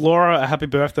wished Laura a happy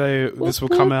birthday. This will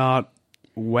whoop. come out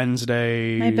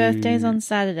Wednesday. my birthday's on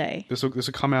Saturday. This will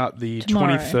come out the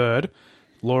Tomorrow. 23rd.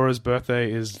 Laura's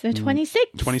birthday is The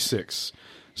 26th. 26.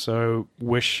 So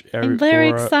wish I'm very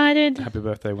Laura excited. happy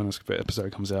birthday when this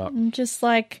episode comes out. I'm just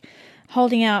like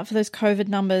holding out for those COVID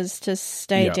numbers to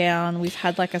stay Yeah. down. We've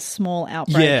had like a small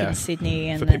outbreak Yeah. in Sydney,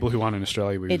 and For people who aren't in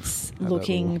Australia, it's had that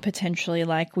looking little- potentially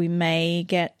like we may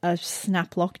get a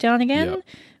snap lockdown again, Yep.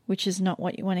 which is not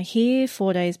what you want to hear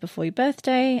 4 days before your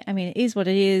birthday. I mean, it is what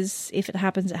it is. If it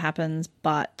happens, it happens.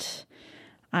 But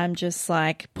I'm just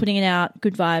like putting it out,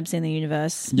 good vibes in the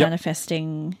universe, Yep.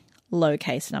 manifesting low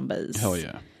case numbers. Hell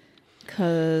yeah.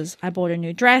 Because I bought a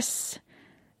new dress.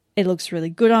 It looks really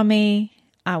good on me.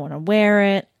 I want to wear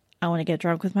it. I want to get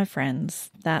drunk with my friends.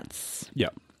 Yeah.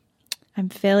 I'm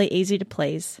fairly easy to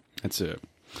please. That's it.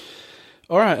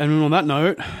 All right. And on that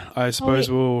note, I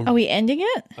suppose we'll. Are we ending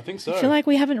it? I think so. I feel like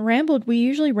we haven't rambled. We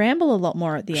usually ramble a lot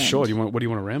more at the end. Sure. What do you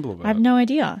want to ramble about? I have no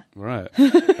idea. Right.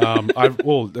 If you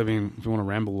want to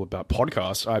ramble about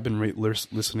podcasts, I've been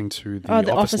listening to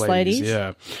the Office Ladies.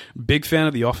 Yeah. Big fan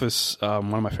of The Office,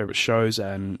 one of my favorite shows,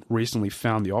 and recently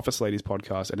found the Office Ladies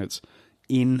podcast, and it's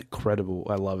incredible.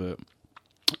 I love it.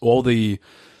 All the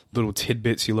little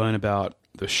tidbits you learn about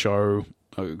the show.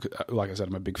 Like I said,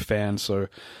 I'm a big fan, so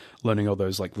learning all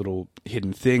those like little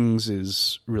hidden things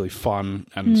is really fun,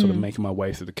 and sort of making my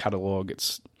way through the catalog.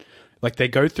 It's like they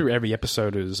go through every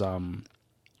episode as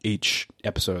each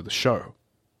episode of the show.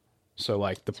 So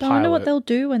like the So pilot. I wonder what they'll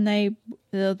do when the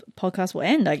podcast will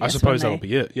end, I guess. I suppose when that'll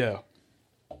be it. Yeah.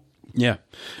 Yeah.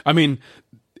 I mean,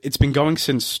 it's been going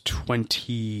since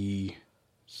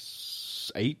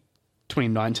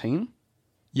 2019.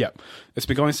 Yeah. It's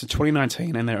been going since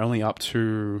 2019, and they're only up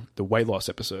to the weight loss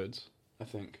episodes, I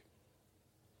think.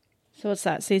 So what's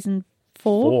that, season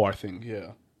 4? 4, I think,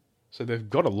 yeah. So they've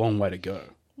got a long way to go.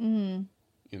 You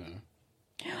know.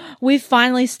 We've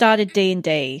finally started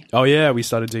D&D. Oh yeah, we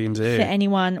started D&D. For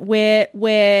anyone,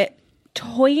 we're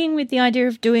toying with the idea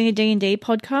of doing a D&D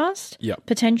podcast, Yep.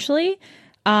 potentially,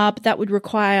 but that would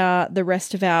require the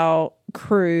rest of our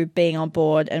crew being on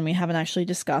board, and we haven't actually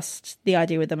discussed the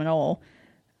idea with them at all.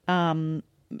 And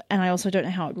I also don't know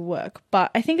how it would work, but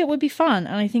I think it would be fun,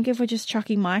 and I think if we're just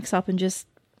chucking mics up and just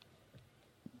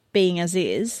being as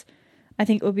is, I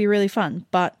think it would be really fun,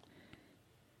 but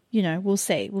you know, we'll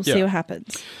see. We'll see Yeah. what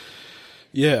happens.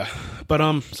 Yeah, but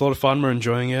it's a lot of fun. We're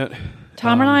enjoying it.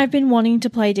 Tama and I have been wanting to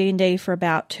play D&D for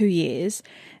about 2 years,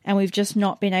 and we've just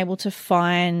not been able to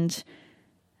find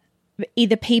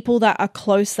either people that are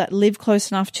close, that live close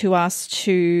enough to us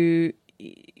to,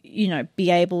 you know,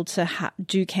 be able to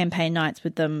do campaign nights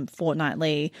with them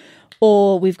fortnightly,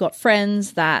 or we've got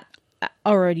friends that are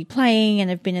already playing and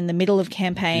have been in the middle of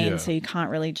campaigns, Yeah. so you can't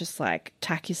really just like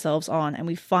tack yourselves on. And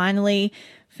we finally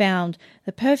found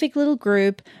the perfect little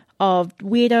group of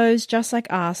weirdos just like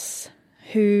us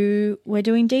who we're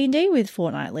doing D&D with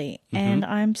fortnightly, and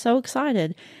I'm so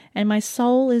excited, and my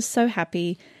soul is so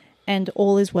happy, and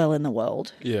all is well in the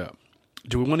world. Yeah.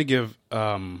 Do we want to give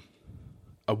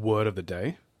a word of the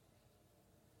day?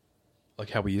 Like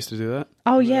how we used to do that?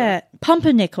 Oh, yeah.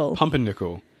 Pumpernickel.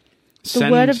 Pumpernickel. The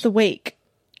word of the week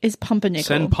is pumpernickel.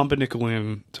 Send pumpernickel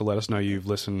in to let us know you've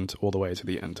listened all the way to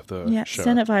the end of the show.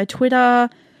 Send it via Twitter,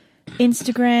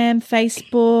 Instagram,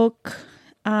 Facebook.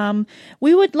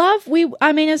 We would love,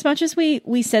 as much as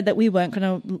we said that we weren't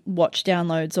going to watch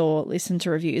downloads or listen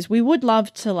to reviews, we would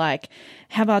love to like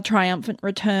have our triumphant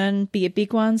return be a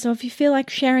big one. So if you feel like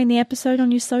sharing the episode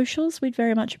on your socials, we'd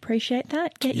very much appreciate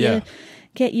that.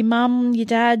 Get your mum, your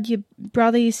dad, your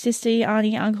brother, your sister, your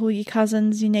auntie, your uncle, your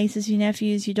cousins, your nieces, your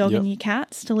nephews, your dog and your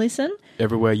cats to listen.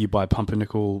 Everywhere you buy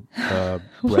pumpernickel bread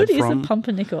what is from. A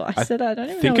pumpernickel? I said I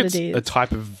don't even know what it is. I think it's a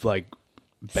type of like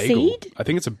bagel. Seed? I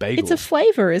think it's a bagel. It's a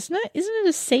flavour, isn't it? Isn't it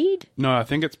a seed? No, I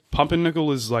think it's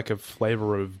pumpernickel is like a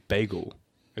flavour of bagel.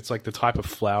 It's like the type of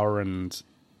flour and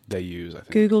they use, I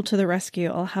think. Google to the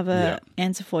rescue. I'll have a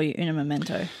answer for you in a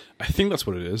memento. I think that's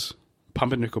what it is.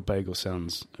 Pumpernickel bagel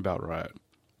sounds about right.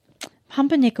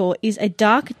 Pumpernickel is a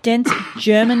dark, dense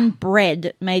German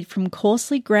bread made from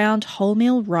coarsely ground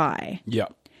wholemeal rye. Yeah.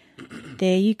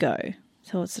 There you go.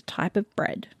 So it's a type of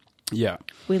bread. Yeah.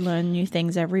 We learn new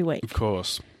things every week. Of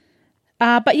course.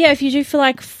 But yeah, if you do feel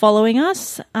like following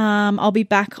us, I'll be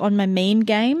back on my meme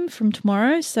game from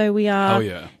tomorrow. So we are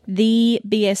the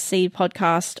BSC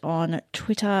podcast on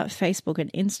Twitter, Facebook,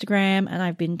 and Instagram. And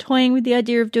I've been toying with the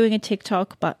idea of doing a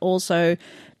TikTok, but also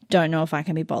don't know if I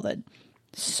can be bothered.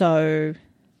 So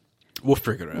we'll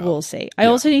figure it out. We'll see. I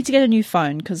also need to get a new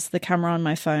phone because the camera on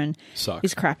my phone sucks.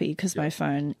 Is crappy because my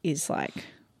phone is like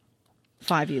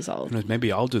 5 years old.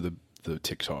 Maybe I'll do the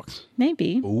TikToks.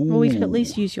 Maybe. Ooh. Well, we could at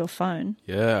least use your phone.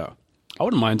 Yeah. I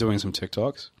wouldn't mind doing some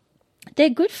TikToks. They're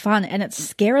good fun and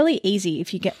it's scarily easy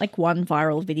if you get like one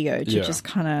viral video to just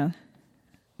kind of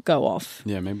go off.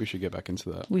 Yeah, maybe we should get back into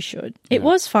that. We should. It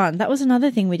was fun. That was another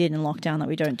thing we did in lockdown that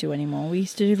we don't do anymore. We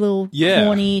used to do little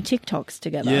corny TikToks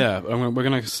together. Yeah, we're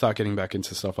going to start getting back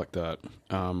into stuff like that.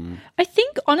 I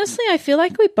think, honestly, I feel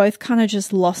like we both kind of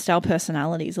just lost our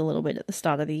personalities a little bit at the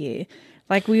start of the year.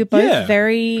 Like we were both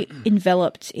very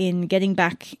enveloped in getting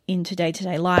back into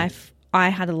day-to-day life. I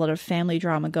had a lot of family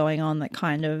drama going on that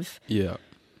kind of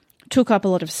took up a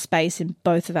lot of space in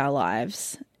both of our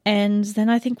lives. And then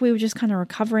I think we were just kind of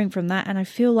recovering from that. And I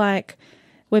feel like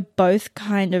we're both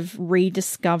kind of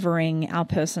rediscovering our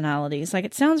personalities. Like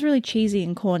it sounds really cheesy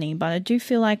and corny, but I do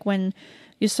feel like when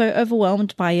you're so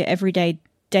overwhelmed by your everyday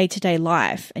day-to-day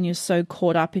life and you're so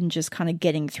caught up in just kind of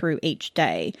getting through each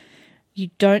day, you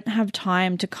don't have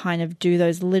time to kind of do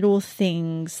those little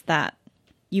things that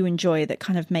you enjoy that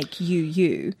kind of make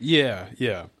you. Yeah,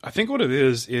 yeah. I think what it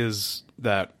is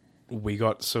that we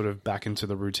got sort of back into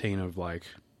the routine of like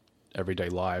everyday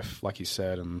life, like you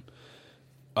said, and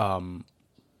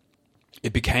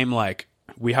it became like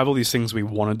we have all these things we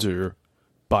want to do,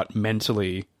 but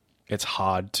mentally it's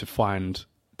hard to find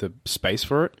the space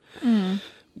for it.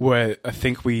 Where I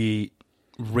think we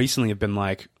recently have been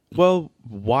like, well,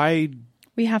 why...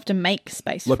 We have to make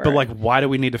space for it. But like, why do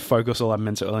we need to focus all our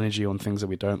mental energy on things that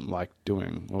we don't like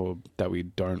doing or that we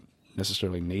don't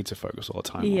necessarily need to focus all the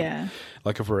time on?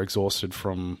 Like if we're exhausted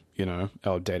from,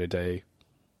 our day-to-day,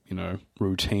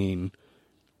 routine,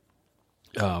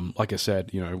 like I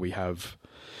said, we have...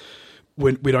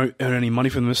 We don't earn any money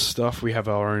from this stuff. We have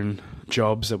our own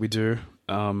jobs that we do.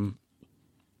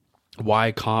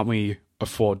 Why can't we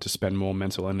afford to spend more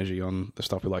mental energy on the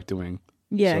stuff we like doing?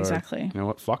 Yeah, exactly. You know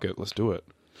what? Fuck it. Let's do it.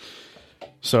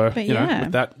 So,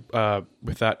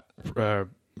 with that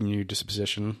new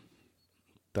disposition,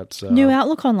 that's... new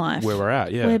outlook on life. Where we're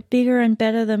at, yeah. We're bigger and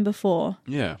better than before.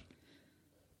 Yeah.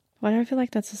 Why do I feel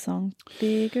like that's a song?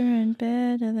 Bigger and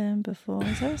better than before.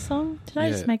 Is that a song? Did I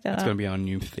just make that up? That's going to be our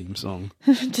new theme song.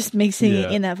 Just me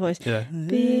singing in that voice. Yeah.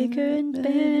 Bigger and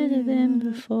better than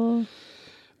before.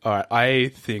 All right, I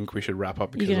think we should wrap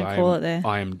up because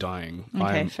I am dying.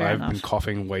 Okay, fair enough. I've been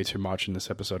coughing way too much in this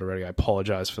episode already. I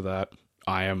apologize for that.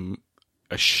 I am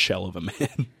a shell of a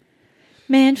man.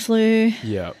 Man flu.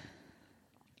 Yeah.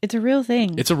 It's a real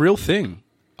thing. It's a real thing.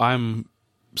 I'm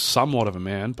somewhat of a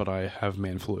man, but I have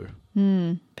man flu.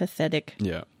 Pathetic.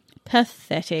 Yeah.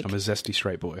 Pathetic. I'm a zesty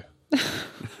straight boy.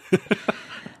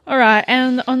 All right,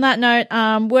 and on that note,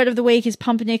 word of the week is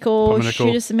pumpernickel.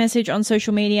 Shoot us a message on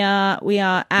social media. We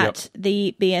are at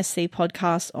the BSC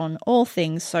podcast on all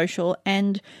things social,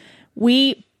 and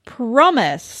we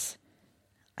promise,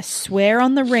 I swear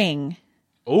on the ring.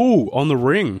 Oh, on the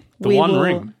ring. The one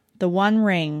ring. The one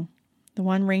ring. The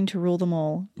one ring to rule them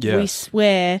all. Yes. We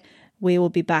swear we will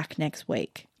be back next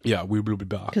week. Yeah, we will be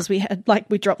back. Because we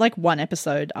dropped one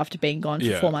episode after being gone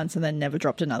for 4 months and then never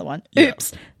dropped another one. Yeah.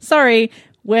 Oops. Sorry.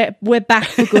 We're back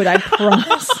for good, I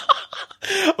promise.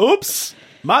 Oops,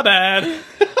 my bad.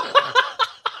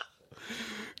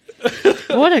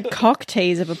 What a cock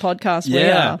tease of a podcast we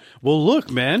are. Well, look,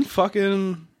 man,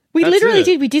 fucking... We literally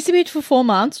did. We disappeared for 4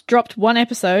 months, dropped one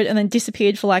episode, and then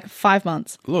disappeared for like 5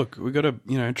 months. Look, we got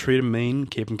to, treat them mean,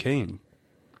 keep them keen.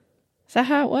 Is that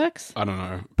how it works? I don't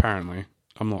know. Apparently.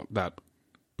 I'm not that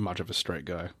much of a straight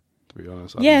guy, to be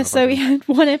honest. Yeah, so we had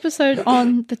one episode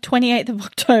on the 28th of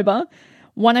October,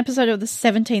 one episode of the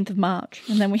 17th of March,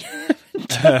 and then we haven't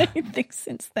done anything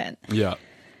since then. Yeah.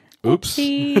 Oops.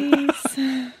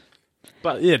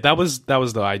 But yeah, that was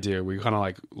the idea. We kind of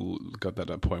like got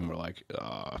that at a point where like,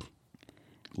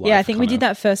 yeah, I think we did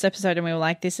that first episode and we were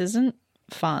like, this isn't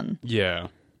fun. Yeah.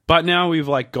 But now we've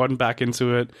like gotten back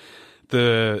into it.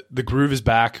 The groove is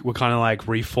back. We're kind of like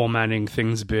reformatting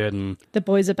things a bit, and the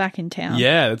boys are back in town.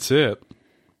 Yeah, that's it.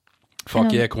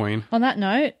 Fuck yeah, Queen. On that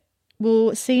note,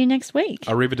 we'll see you next week.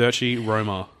 Arrivederci,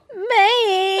 Roma.